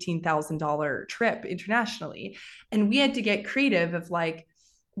 $10,000, $15,000 trip internationally. And we had to get creative of, like,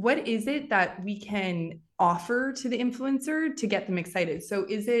 what is it that we can offer to the influencer to get them excited? So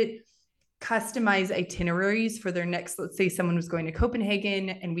is it customize itineraries for their next, let's say someone was going to Copenhagen,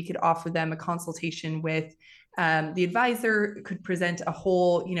 and we could offer them a consultation with the advisor, could present a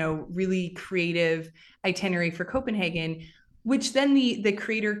whole, really creative itinerary for Copenhagen, which then the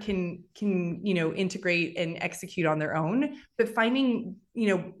creator can integrate and execute on their own. But finding,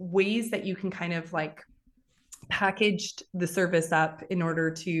 ways that you can kind of, like, packaged the service up in order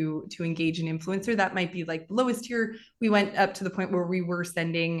to engage an influencer. That might be like the lowest tier. We went up to the point where we were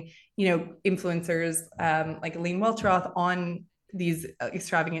sending, influencers like Elaine Welteroth on these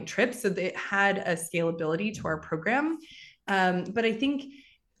extravagant trips. So it had a scalability to our program. But I think,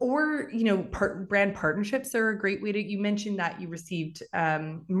 brand partnerships are a great way to, you mentioned that you received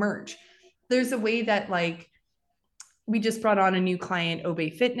merch. There's a way that we just brought on a new client, Obey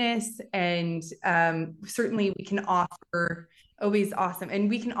Fitness, and certainly we can offer, Obey's awesome. And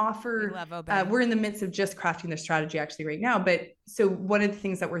we can offer, We love Obey. We're in the midst of just crafting the strategy actually right now. But so one of the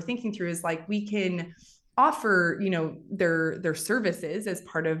things that we're thinking through is we can offer, their services as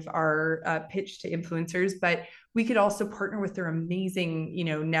part of our pitch to influencers, but we could also partner with their amazing,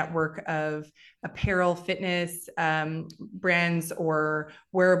 network of apparel, fitness brands or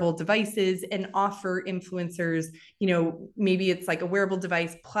wearable devices, and offer influencers, maybe it's like a wearable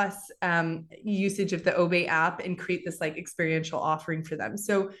device plus usage of the Obey app, and create this experiential offering for them.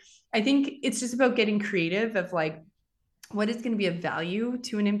 So I think it's just about getting creative of what is going to be of value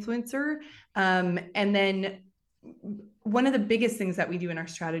to an influencer. And then one of the biggest things that we do in our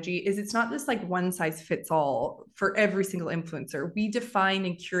strategy is it's not just one size fits all for every single influencer. We define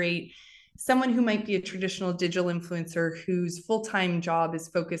and curate someone who might be a traditional digital influencer whose full-time job is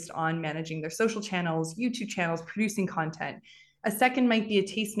focused on managing their social channels, YouTube channels, producing content. A second might be a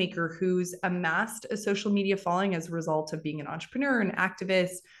tastemaker who's amassed a social media following as a result of being an entrepreneur, an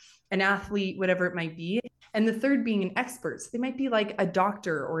activist, an athlete, whatever it might be. And the third being an expert. So they might be a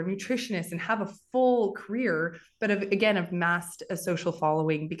doctor or a nutritionist and have a full career, but have amassed a social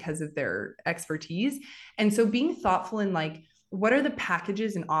following because of their expertise. And so being thoughtful in what are the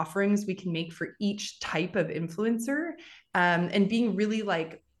packages and offerings we can make for each type of influencer, and being really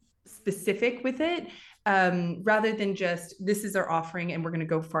specific with it, rather than just, this is our offering and we're going to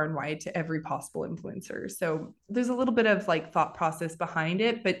go far and wide to every possible influencer. So there's a little bit of thought process behind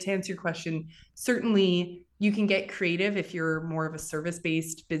it, but to answer your question, certainly you can get creative if you're more of a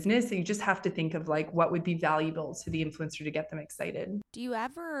service-based business, and you just have to think of what would be valuable to the influencer to get them excited. Do you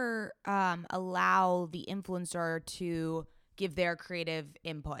ever allow the influencer to give their creative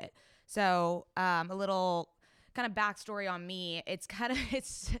input? So a little kind of backstory on me.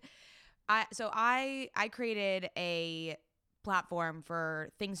 I created a platform for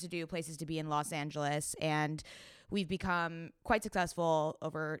things to do, places to be in Los Angeles, and we've become quite successful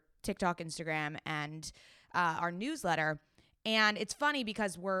over TikTok, Instagram, and our newsletter. And it's funny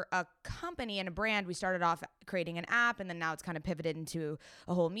because we're a company and a brand. We started off creating an app, and then now it's kind of pivoted into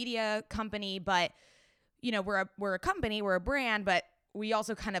a whole media company. But we're a company, we're a brand, but we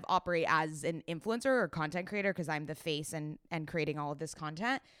also kind of operate as an influencer or content creator because I'm the face and creating all of this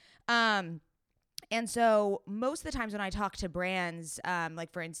content. And so most of the times when I talk to brands,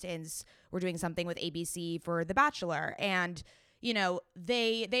 for instance, we're doing something with ABC for The Bachelor, and,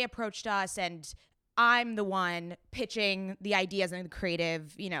 they approached us, and I'm the one pitching the ideas and the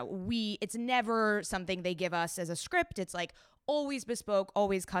creative. It's never something they give us as a script. It's always bespoke,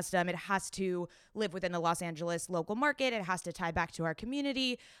 always custom. It has to live within the Los Angeles local market. It has to tie back to our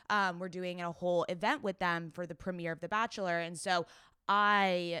community. We're doing a whole event with them for the premiere of The Bachelor. And so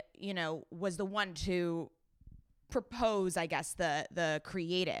I, was the one to propose, I guess, the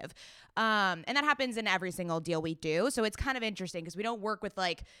creative. And that happens in every single deal we do. So it's kind of interesting because we don't work with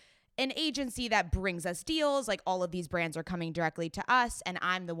an agency that brings us deals. All of these brands are coming directly to us, and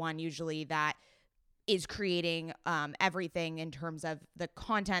I'm the one usually that is creating everything in terms of the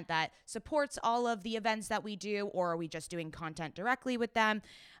content that supports all of the events that we do, or are we just doing content directly with them?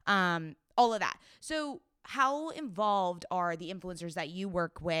 All of that. So how involved are the influencers that you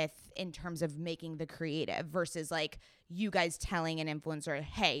work with in terms of making the creative versus you guys telling an influencer,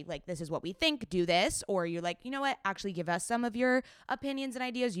 hey, this is what we think, do this? Or you're you know what, actually give us some of your opinions and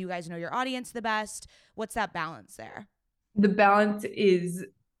ideas. You guys know your audience the best. What's that balance there? The balance is,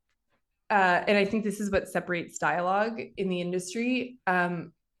 and I think this is what separates dialogue in the industry.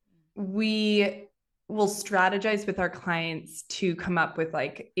 We will strategize with our clients to come up with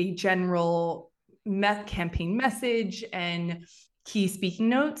a general campaign message and key speaking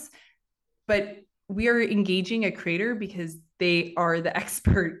notes, but we are engaging a creator because they are the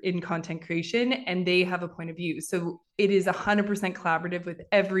expert in content creation and they have a point of view. So it is 100% collaborative with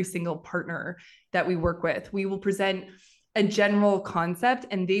every single partner that we work with. We will present a general concept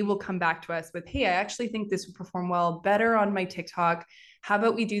and they will come back to us with, hey, I actually think this would perform better on my TikTok. How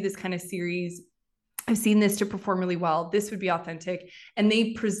about we do this kind of series? I've seen this to perform really well. This would be authentic. And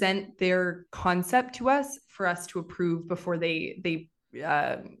they present their concept to us for us to approve before they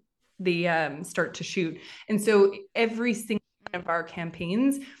start to shoot. And so every single one of our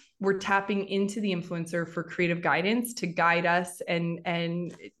campaigns, we're tapping into the influencer for creative guidance to guide us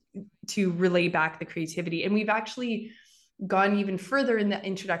and to relay back the creativity. And we've actually gone even further in the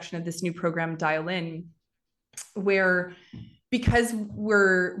introduction of this new program, Dial In, where because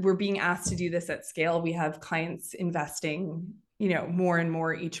we're being asked to do this at scale, we have clients investing, more and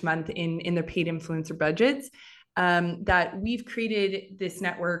more each month in their paid influencer budgets, that we've created this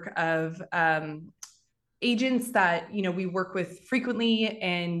network of agents that we work with frequently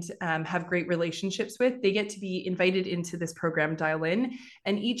and have great relationships with. They get to be invited into this program, Dial In,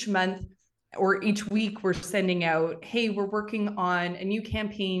 and each month or each week we're sending out, hey, we're working on a new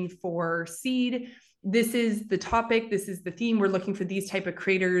campaign for Seed. This is the topic, this is the theme. We're looking for these type of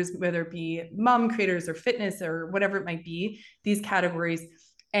creators, whether it be mom creators or fitness or whatever it might be, these categories.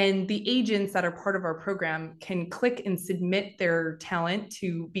 And the agents that are part of our program can click and submit their talent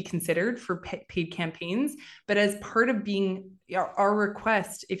to be considered for paid campaigns. But as part of being our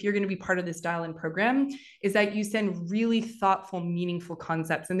request, if you're going to be part of this Dial In program, is that you send really thoughtful, meaningful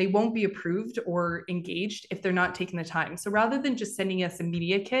concepts, and they won't be approved or engaged if they're not taking the time. So rather than just sending us a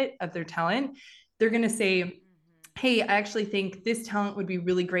media kit of their talent, they're going to say, hey, I actually think this talent would be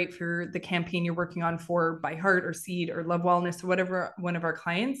really great for the campaign you're working on for By Heart or Seed or Love Wellness or whatever one of our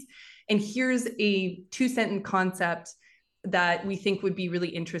clients. And here's a 2-sentence concept that we think would be really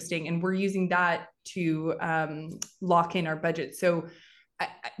interesting. And we're using that to lock in our budget. So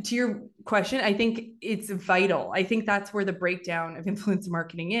to your question, I think it's vital. I think that's where the breakdown of influencer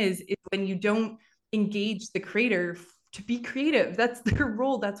marketing is when you don't engage the creator to be creative. That's their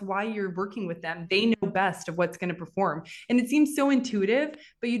role. That's why you're working with them. They know best of what's going to perform. And it seems so intuitive,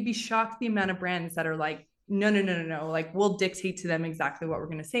 but you'd be shocked the amount of brands that are like, no. Like, we'll dictate to them exactly what we're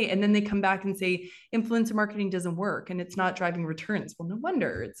going to say. And then they come back and say, influencer marketing doesn't work and it's not driving returns. Well, no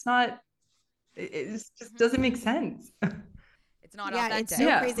wonder. It's not, it just doesn't make sense. It's not authentic. It's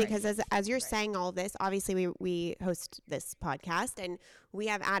so crazy because as you're saying all this, obviously we host this podcast and we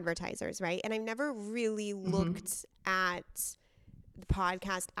have advertisers, right? And I've never really looked at the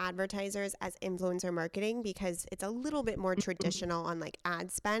podcast advertisers as influencer marketing because it's a little bit more traditional on like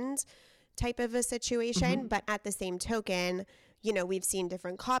ad spend type of a situation. But at the same token, we've seen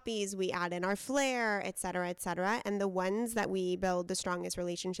different copies, we add in our flair, et cetera, et cetera. And the ones that we build the strongest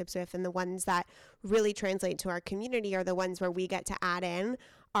relationships with and the ones that really translate to our community are the ones where we get to add in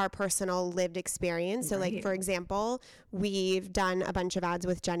our personal lived experience. So like, for example, we've done a bunch of ads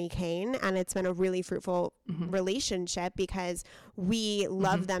with Jenny Kane and it's been a really fruitful relationship because we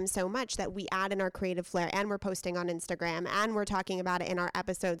love them so much that we add in our creative flair and we're posting on Instagram and we're talking about it in our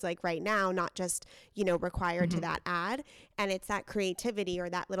episodes like right now, not just, required to that ad. And it's that creativity or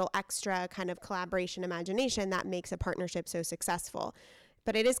that little extra kind of collaboration imagination that makes a partnership so successful.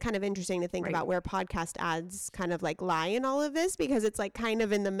 But it is kind of interesting to think about where podcast ads kind of like lie in all of this because it's like kind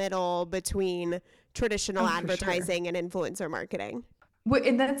of in the middle between traditional advertising and influencer marketing. Well,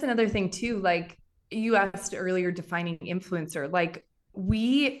 and that's another thing too. Like you asked earlier, defining influencer, like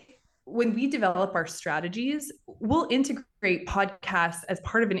when we develop our strategies, we'll integrate podcasts as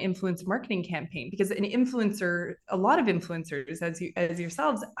part of an influencer marketing campaign because an influencer, a lot of influencers as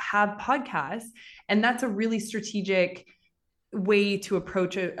yourselves have podcasts, and that's a really strategic way to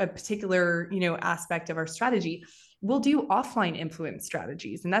approach a particular, aspect of our strategy. We'll do offline influence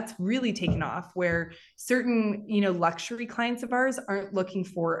strategies. And that's really taken off where certain, luxury clients of ours aren't looking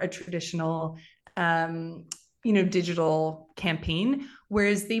for a traditional, digital campaign,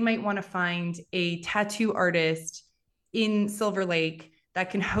 whereas they might want to find a tattoo artist in Silver Lake that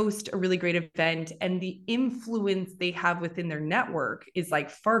can host a really great event. And the influence they have within their network is like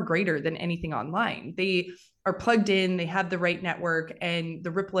far greater than anything online. They are plugged in, they have the right network, and the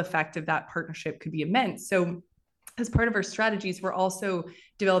ripple effect of that partnership could be immense. So as part of our strategies, we're also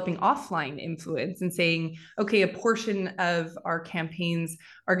developing offline influence and saying, okay, a portion of our campaigns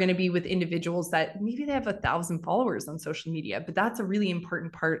are going to be with individuals that maybe they have 1,000 followers on social media, but that's a really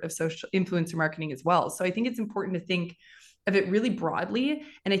important part of social influencer marketing as well. So I think it's important to think of it really broadly.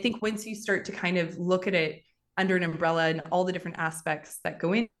 And I think once you start to kind of look at it under an umbrella and all the different aspects that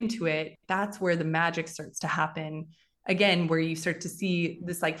go into it, that's where the magic starts to happen. Again, where you start to see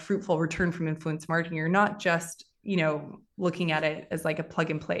this like fruitful return from influence marketing. You're not just, looking at it as like a plug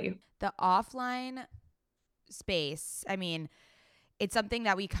and play. The offline space, I mean, it's something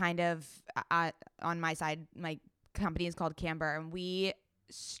that we kind of, on my side, my company is called Camber, and we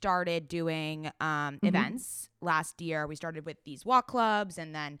started doing events last year. We started with these walk clubs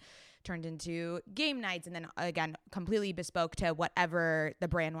and then turned into game nights, and then again completely bespoke to whatever the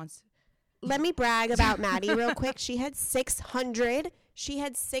brand wants. Let me brag about Maddie real quick. She had 600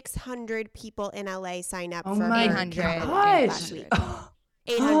 people in LA sign up for 800 last week.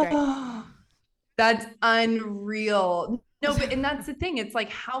 800. That's unreal. No, but and that's the thing. It's like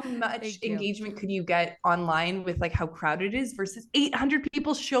how much engagement could you get online with like how crowded it is versus 800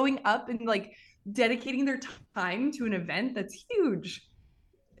 people showing up and like dedicating their time to an event? That's huge.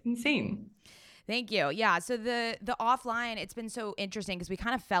 Insane. Thank you. Yeah. So the offline, it's been so interesting because we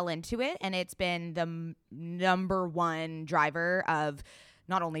kind of fell into it, and it's been the number one driver of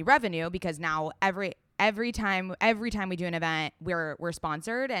not only revenue, because now every time we do an event, we're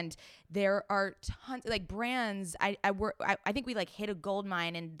sponsored, and there are tons like brands. I think we like hit a gold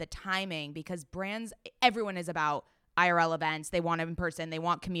mine in the timing, because brands, everyone is about IRL events. They want it in person. They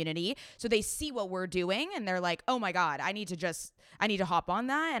want community. So they see what we're doing and they're like, oh my God, I need to hop on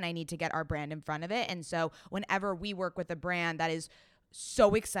that, and I need to get our brand in front of it. And so whenever we work with a brand that is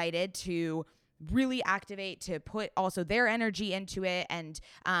so excited to really activate, to put also their energy into it, and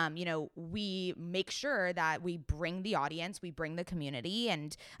we make sure that we bring the audience, we bring the community,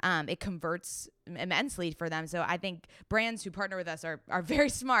 and it converts immensely for them. So I think brands who partner with us are very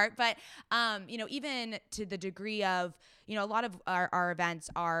smart, but even to the degree of, a lot of our events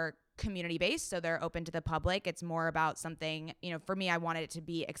are community based, so they're open to the public. It's more about something, for me, I wanted it to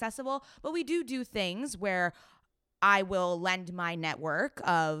be accessible, but we do things where I will lend my network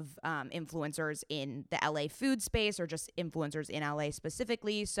of influencers in the LA food space, or just influencers in LA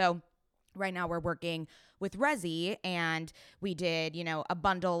specifically. So right now we're working with Resi, and we did, a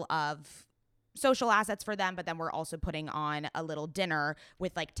bundle of social assets for them, but then we're also putting on a little dinner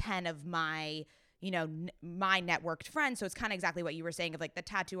with like 10 of my my networked friends. So it's kind of exactly what you were saying of like the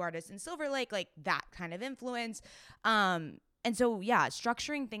tattoo artist in Silver Lake, like that kind of influence. And so, yeah,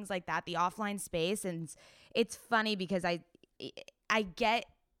 structuring things like that, the offline space. And it's funny because I'm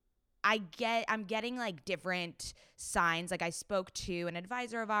getting like different signs. Like I spoke to an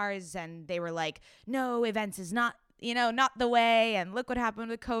advisor of ours, and they were like, no, events is not, not the way. And look what happened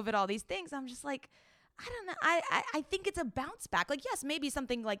with COVID, all these things. I'm just like, I don't know. I think it's a bounce back. Like, yes, maybe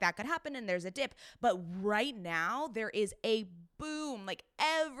something like that could happen and there's a dip. But right now there is a boom. Like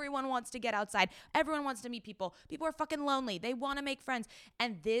everyone wants to get outside. Everyone wants to meet people. People are fucking lonely. They want to make friends.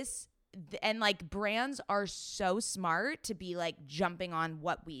 And like brands are so smart to be like jumping on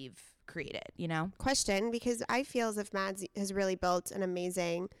what we've created, Question, because I feel as if Mads has really built an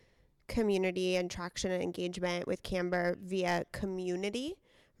amazing community and traction and engagement with Camber via community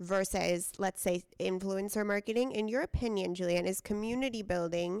versus, let's say, influencer marketing. In your opinion, Julianne, is community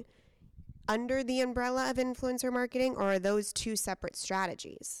building under the umbrella of influencer marketing, or are those two separate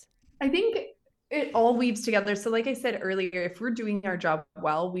strategies? I think it all weaves together. So like I said earlier, if we're doing our job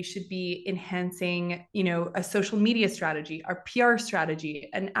well, we should be enhancing, a social media strategy, our PR strategy,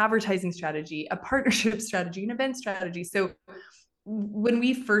 an advertising strategy, a partnership strategy, an event strategy. So when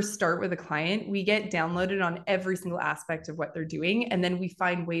we first start with a client, we get downloaded on every single aspect of what they're doing. And then we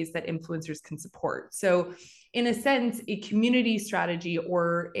find ways that influencers can support. So in a sense, a community strategy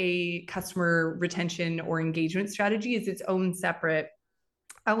or a customer retention or engagement strategy is its own separate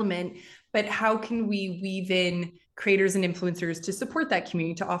element. But how can we weave in creators and influencers to support that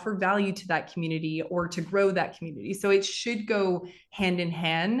community, to offer value to that community, or to grow that community? So it should go hand in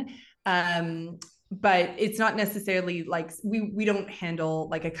hand. But it's not necessarily like we don't handle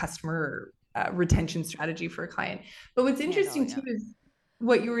like a customer retention strategy for a client. But what's interesting too is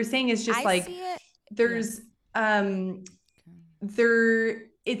what you were saying is just there's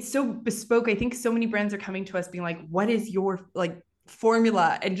it's so bespoke. I think so many brands are coming to us being like, what is your like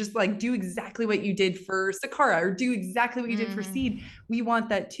formula, and just like do exactly what you did for Sakara, or do exactly what you did for Seed. We want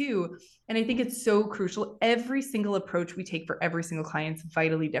that too. And I think it's so crucial. Every single approach we take for every single client is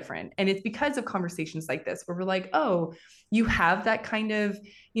vitally different. And it's because of conversations like this where we're like, oh, you have that kind of,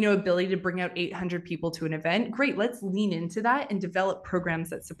 ability to bring out 800 people to an event. Great. Let's lean into that and develop programs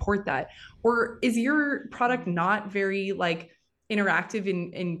that support that. Or is your product not very like interactive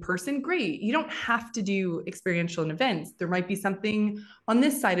in person? Great. You don't have to do experiential in events. There might be something on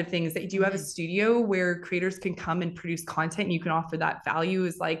this side of things that you do have a studio where creators can come and produce content, and you can offer that value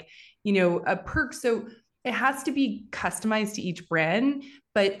as like, a perk. So it has to be customized to each brand,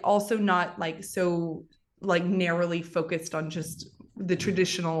 but also not like so like narrowly focused on just the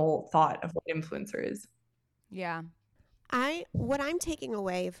traditional thought of what influencer is. Yeah. What I'm taking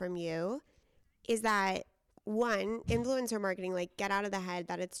away from you is that, one, influencer marketing, like, get out of the head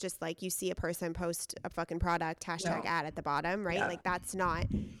that it's just like you see a person post a fucking product, hashtag ad at the bottom, right? Yeah. Like that's not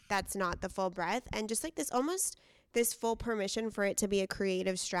the full breadth. And just like this full permission for it to be a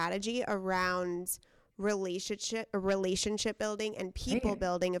creative strategy around relationship building and people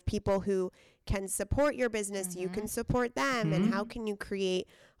building, of people who can support your business, you can support them, and how can you create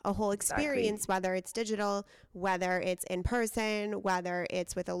a whole experience, whether it's digital, whether it's in person, whether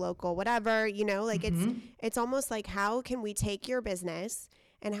it's with a local, whatever, you know, like it's almost like, how can we take your business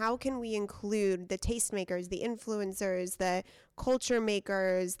and how can we include the tastemakers, the influencers, the culture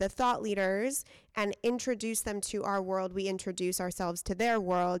makers, the thought leaders, and introduce them to our world? We introduce ourselves to their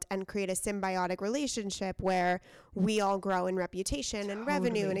world and create a symbiotic relationship where we all grow in reputation and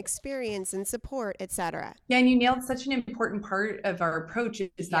revenue and experience and support, etc. Yeah, and you nailed such an important part of our approach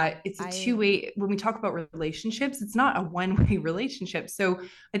is that it's a two-way. When we talk about relationships, it's not a one-way relationship. So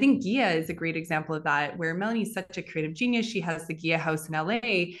I think Gia is a great example of that, where Melanie's such a creative genius. She has the Gia house in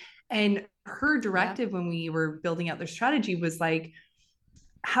LA, and her directive when we were building out their strategy was like,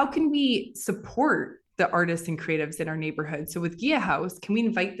 how can we support the artists and creatives in our neighborhood? So with Gia House, can we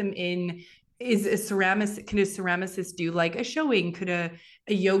invite them in? Can a ceramicist do like a showing? Could a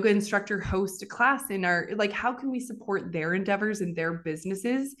yoga instructor host a class in our, like, how can we support their endeavors and their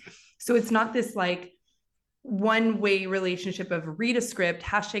businesses? So it's not this like one way relationship of read a script,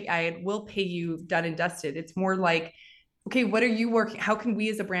 hashtag ad, we'll pay you, done and dusted. It's more like, okay, what are you working? How can we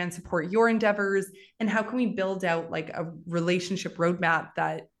as a brand support your endeavors? And how can we build out like a relationship roadmap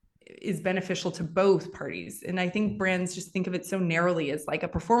that is beneficial to both parties? And I think brands just think of it so narrowly as like a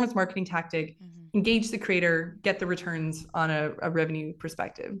performance marketing tactic, engage the creator, get the returns on a revenue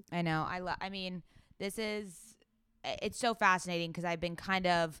perspective. I know. I mean, it's so fascinating because I've been kind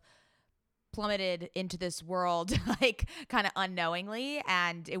of plummeted into this world like kind of unknowingly,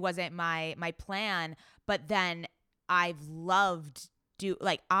 and it wasn't my plan, but then I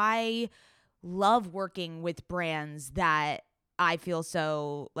love working with brands that I feel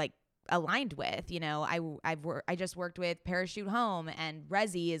so like aligned with. You know, I just worked with Parachute Home, and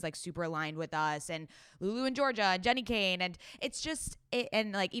Resi is like super aligned with us, and Lulu and Georgia and Jenny Kane, and it's just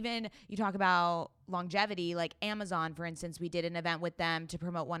and like even you talk about longevity, like Amazon, for instance, we did an event with them to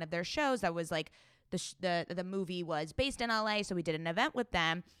promote one of their shows that was like the movie was based in LA, so we did an event with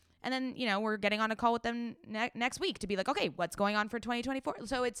them. And then, you know, we're getting on a call with them next week to be like, okay, what's going on for 2024?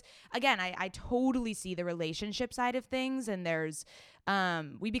 So it's, again, I totally see the relationship side of things. And there's,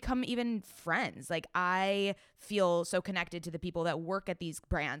 we become even friends. Like I feel so connected to the people that work at these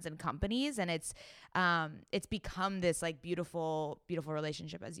brands and companies. And it's become this like beautiful, beautiful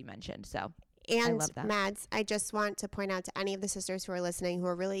relationship, as you mentioned. So and I love that. Mads, I just want to point out to any of the sisters who are listening, who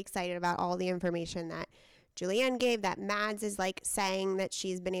are really excited about all the information that Julianne gave, that Mads is like saying that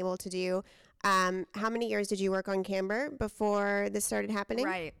she's been able to do. How many years did you work on Camber before this started happening?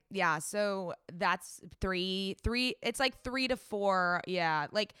 Right. Yeah. So that's three, it's like 3 to 4. Yeah.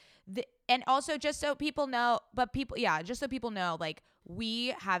 Like and also just so people know, just so people know, like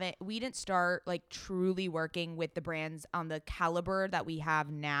we didn't start like truly working with the brands on the caliber that we have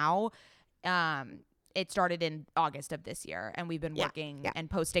now. It started in August of this year, and we've been working and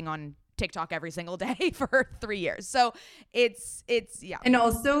posting on TikTok every single day for 3 years. So it's yeah. And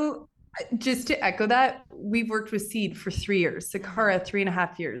also, just to echo that, we've worked with Seed for 3 years, Sakara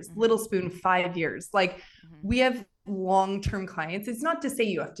 3.5 years, Little Spoon 5 years. Like we have long-term clients. It's not to say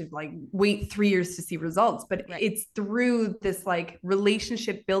you have to like wait 3 years to see results, but it's through this like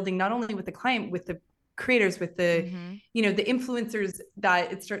relationship building, not only with the client, with the creators, with the, you know, the influencers,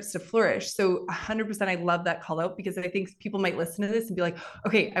 that it starts to flourish. So 100%, I love that call out, because I think people might listen to this and be like,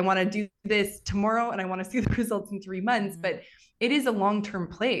 okay, I want to do this tomorrow and I want to see the results in 3 months, but it is a long-term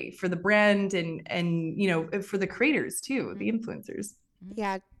play for the brand and, you know, for the creators too, the influencers.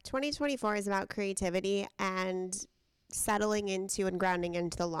 Yeah. 2024 is about creativity and settling into and grounding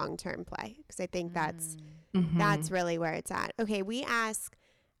into the long-term play. Because I think that's really where it's at. Okay. We ask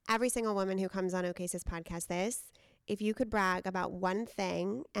every single woman who comes on OKSIS podcast this: if you could brag about one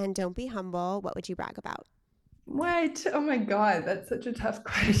thing, and don't be humble, what would you brag about? What? Oh my God, that's such a tough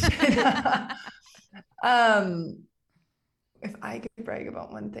question. If I could brag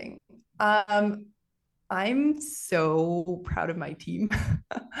about one thing, I'm so proud of my team.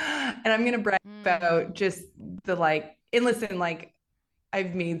 And I'm going to brag about just the like, and listen, like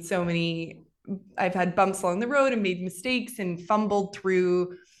I've had bumps along the road and made mistakes and fumbled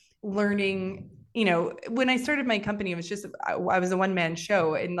through learning. You know, when I started my company, it was just, I was a one-man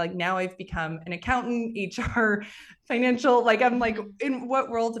show, and like now I've become an accountant, HR, financial, like I'm like, in what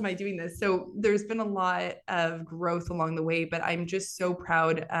world am I doing this? So there's been a lot of growth along the way, but I'm just so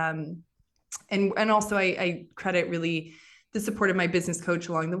proud. And also I credit really the support of my business coach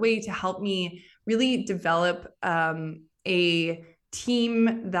along the way to help me really develop a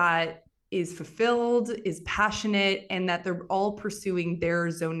team that is fulfilled, is passionate, and that they're all pursuing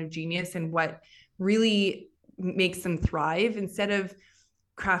their zone of genius and what really makes them thrive, instead of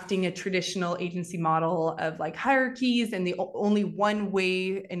crafting a traditional agency model of like hierarchies and the only one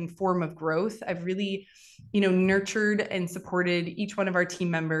way and form of growth. I've really, nurtured and supported each one of our team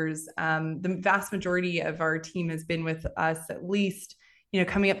members. The vast majority of our team has been with us at least,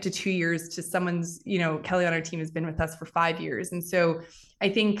 coming up to 2 years, to someone's, Kelly on our team has been with us for 5 years. And so I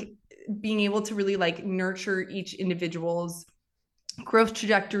think being able to really like nurture each individual's growth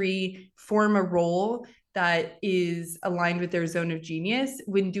trajectory, form a role that is aligned with their zone of genius.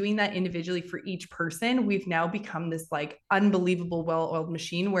 When doing that individually for each person, we've now become this like unbelievable well-oiled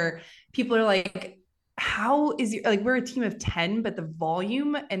machine where people are like, how is your, like, we're a team of 10, but the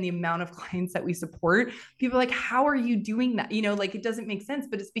volume and the amount of clients that we support, people are like, how are you doing that? Like it doesn't make sense,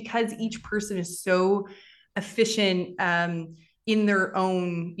 but it's because each person is so efficient in their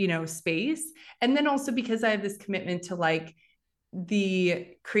own, space. And then also because I have this commitment to like the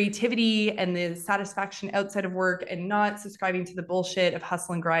creativity and the satisfaction outside of work and not subscribing to the bullshit of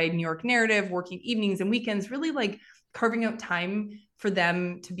hustle and grind, New York narrative, working evenings and weekends, really like carving out time for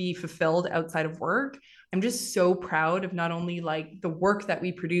them to be fulfilled outside of work. I'm just so proud of not only like the work that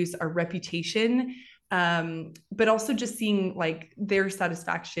we produce, our reputation, but also just seeing like their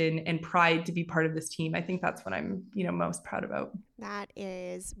satisfaction and pride to be part of this team. I think that's what I'm, most proud about. That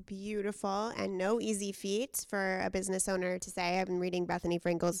is beautiful and no easy feat for a business owner to say. I've been reading Bethany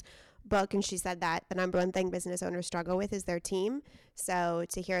Frankel's book, and she said that the number one thing business owners struggle with is their team. So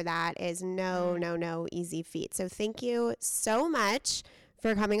to hear that is no easy feat. So thank you so much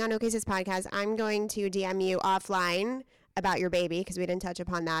for coming on OK Sis Podcast. I'm going to DM you offline about your baby because we didn't touch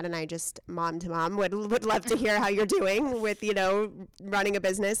upon that, and I just mom to mom would love to hear how you're doing with running a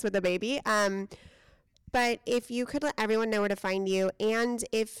business with a baby. But if you could let everyone know where to find you, and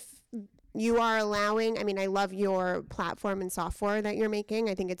if you are allowing, I love your platform and software that you're making.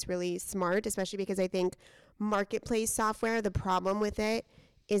 I think it's really smart, especially because I think marketplace software, the problem with it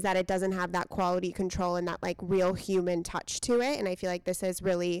is that it doesn't have that quality control and that like real human touch to it. And I feel like this is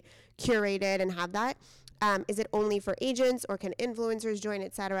really curated and have that. Is it only for agents, or can influencers join,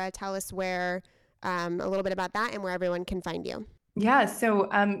 et cetera? Tell us where, a little bit about that and where everyone can find you. Yeah. So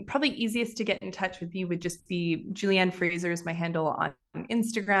probably easiest to get in touch with me would just be Julianne Fraser is my handle on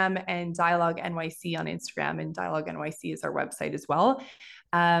Instagram, and Dialogue NYC on Instagram, and Dialogue NYC is our website as well.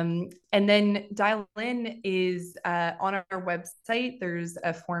 And then Dial In is on our website. There's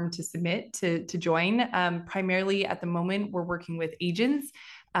a form to submit to join. Primarily at the moment, we're working with agents.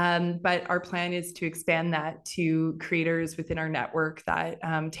 But our plan is to expand that to creators within our network that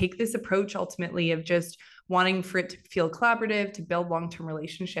take this approach ultimately of just wanting for it to feel collaborative, to build long-term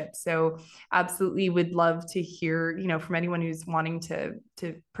relationships. So absolutely would love to hear, from anyone who's wanting to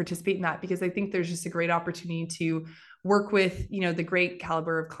participate in that, because I think there's just a great opportunity to work with, the great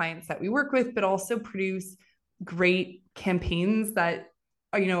caliber of clients that we work with, but also produce great campaigns that,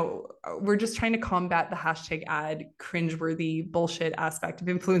 we're just trying to combat the hashtag ad cringeworthy bullshit aspect of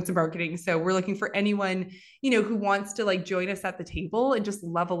influencer marketing. So we're looking for anyone, who wants to like join us at the table and just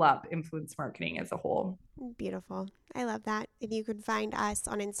level up influence marketing as a whole. Beautiful. I love that. If you could find us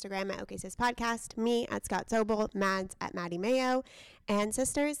on Instagram at OK Sis Podcast, me at Scott Sobel, Mads at Maddie Mayo, and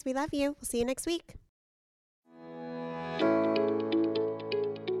sisters, we love you. We'll see you next week.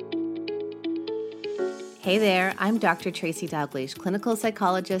 Hey there, I'm Dr. Tracy Dalgleish, clinical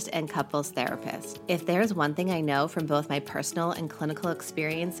psychologist and couples therapist. If there's one thing I know from both my personal and clinical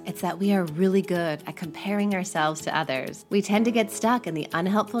experience, it's that we are really good at comparing ourselves to others. We tend to get stuck in the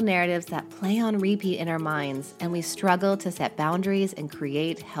unhelpful narratives that play on repeat in our minds, and we struggle to set boundaries and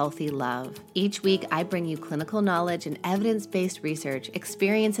create healthy love. Each week, I bring you clinical knowledge and evidence-based research,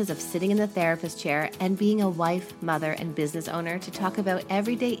 experiences of sitting in the therapist chair, and being a wife, mother, and business owner to talk about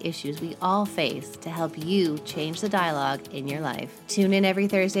everyday issues we all face to help you change the dialogue in your life. Tune in every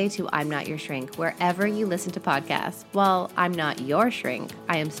Thursday to I'm Not Your Shrink, wherever you listen to podcasts. While I'm not your shrink,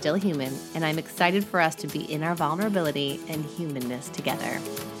 I am still human, and I'm excited for us to be in our vulnerability and humanness together.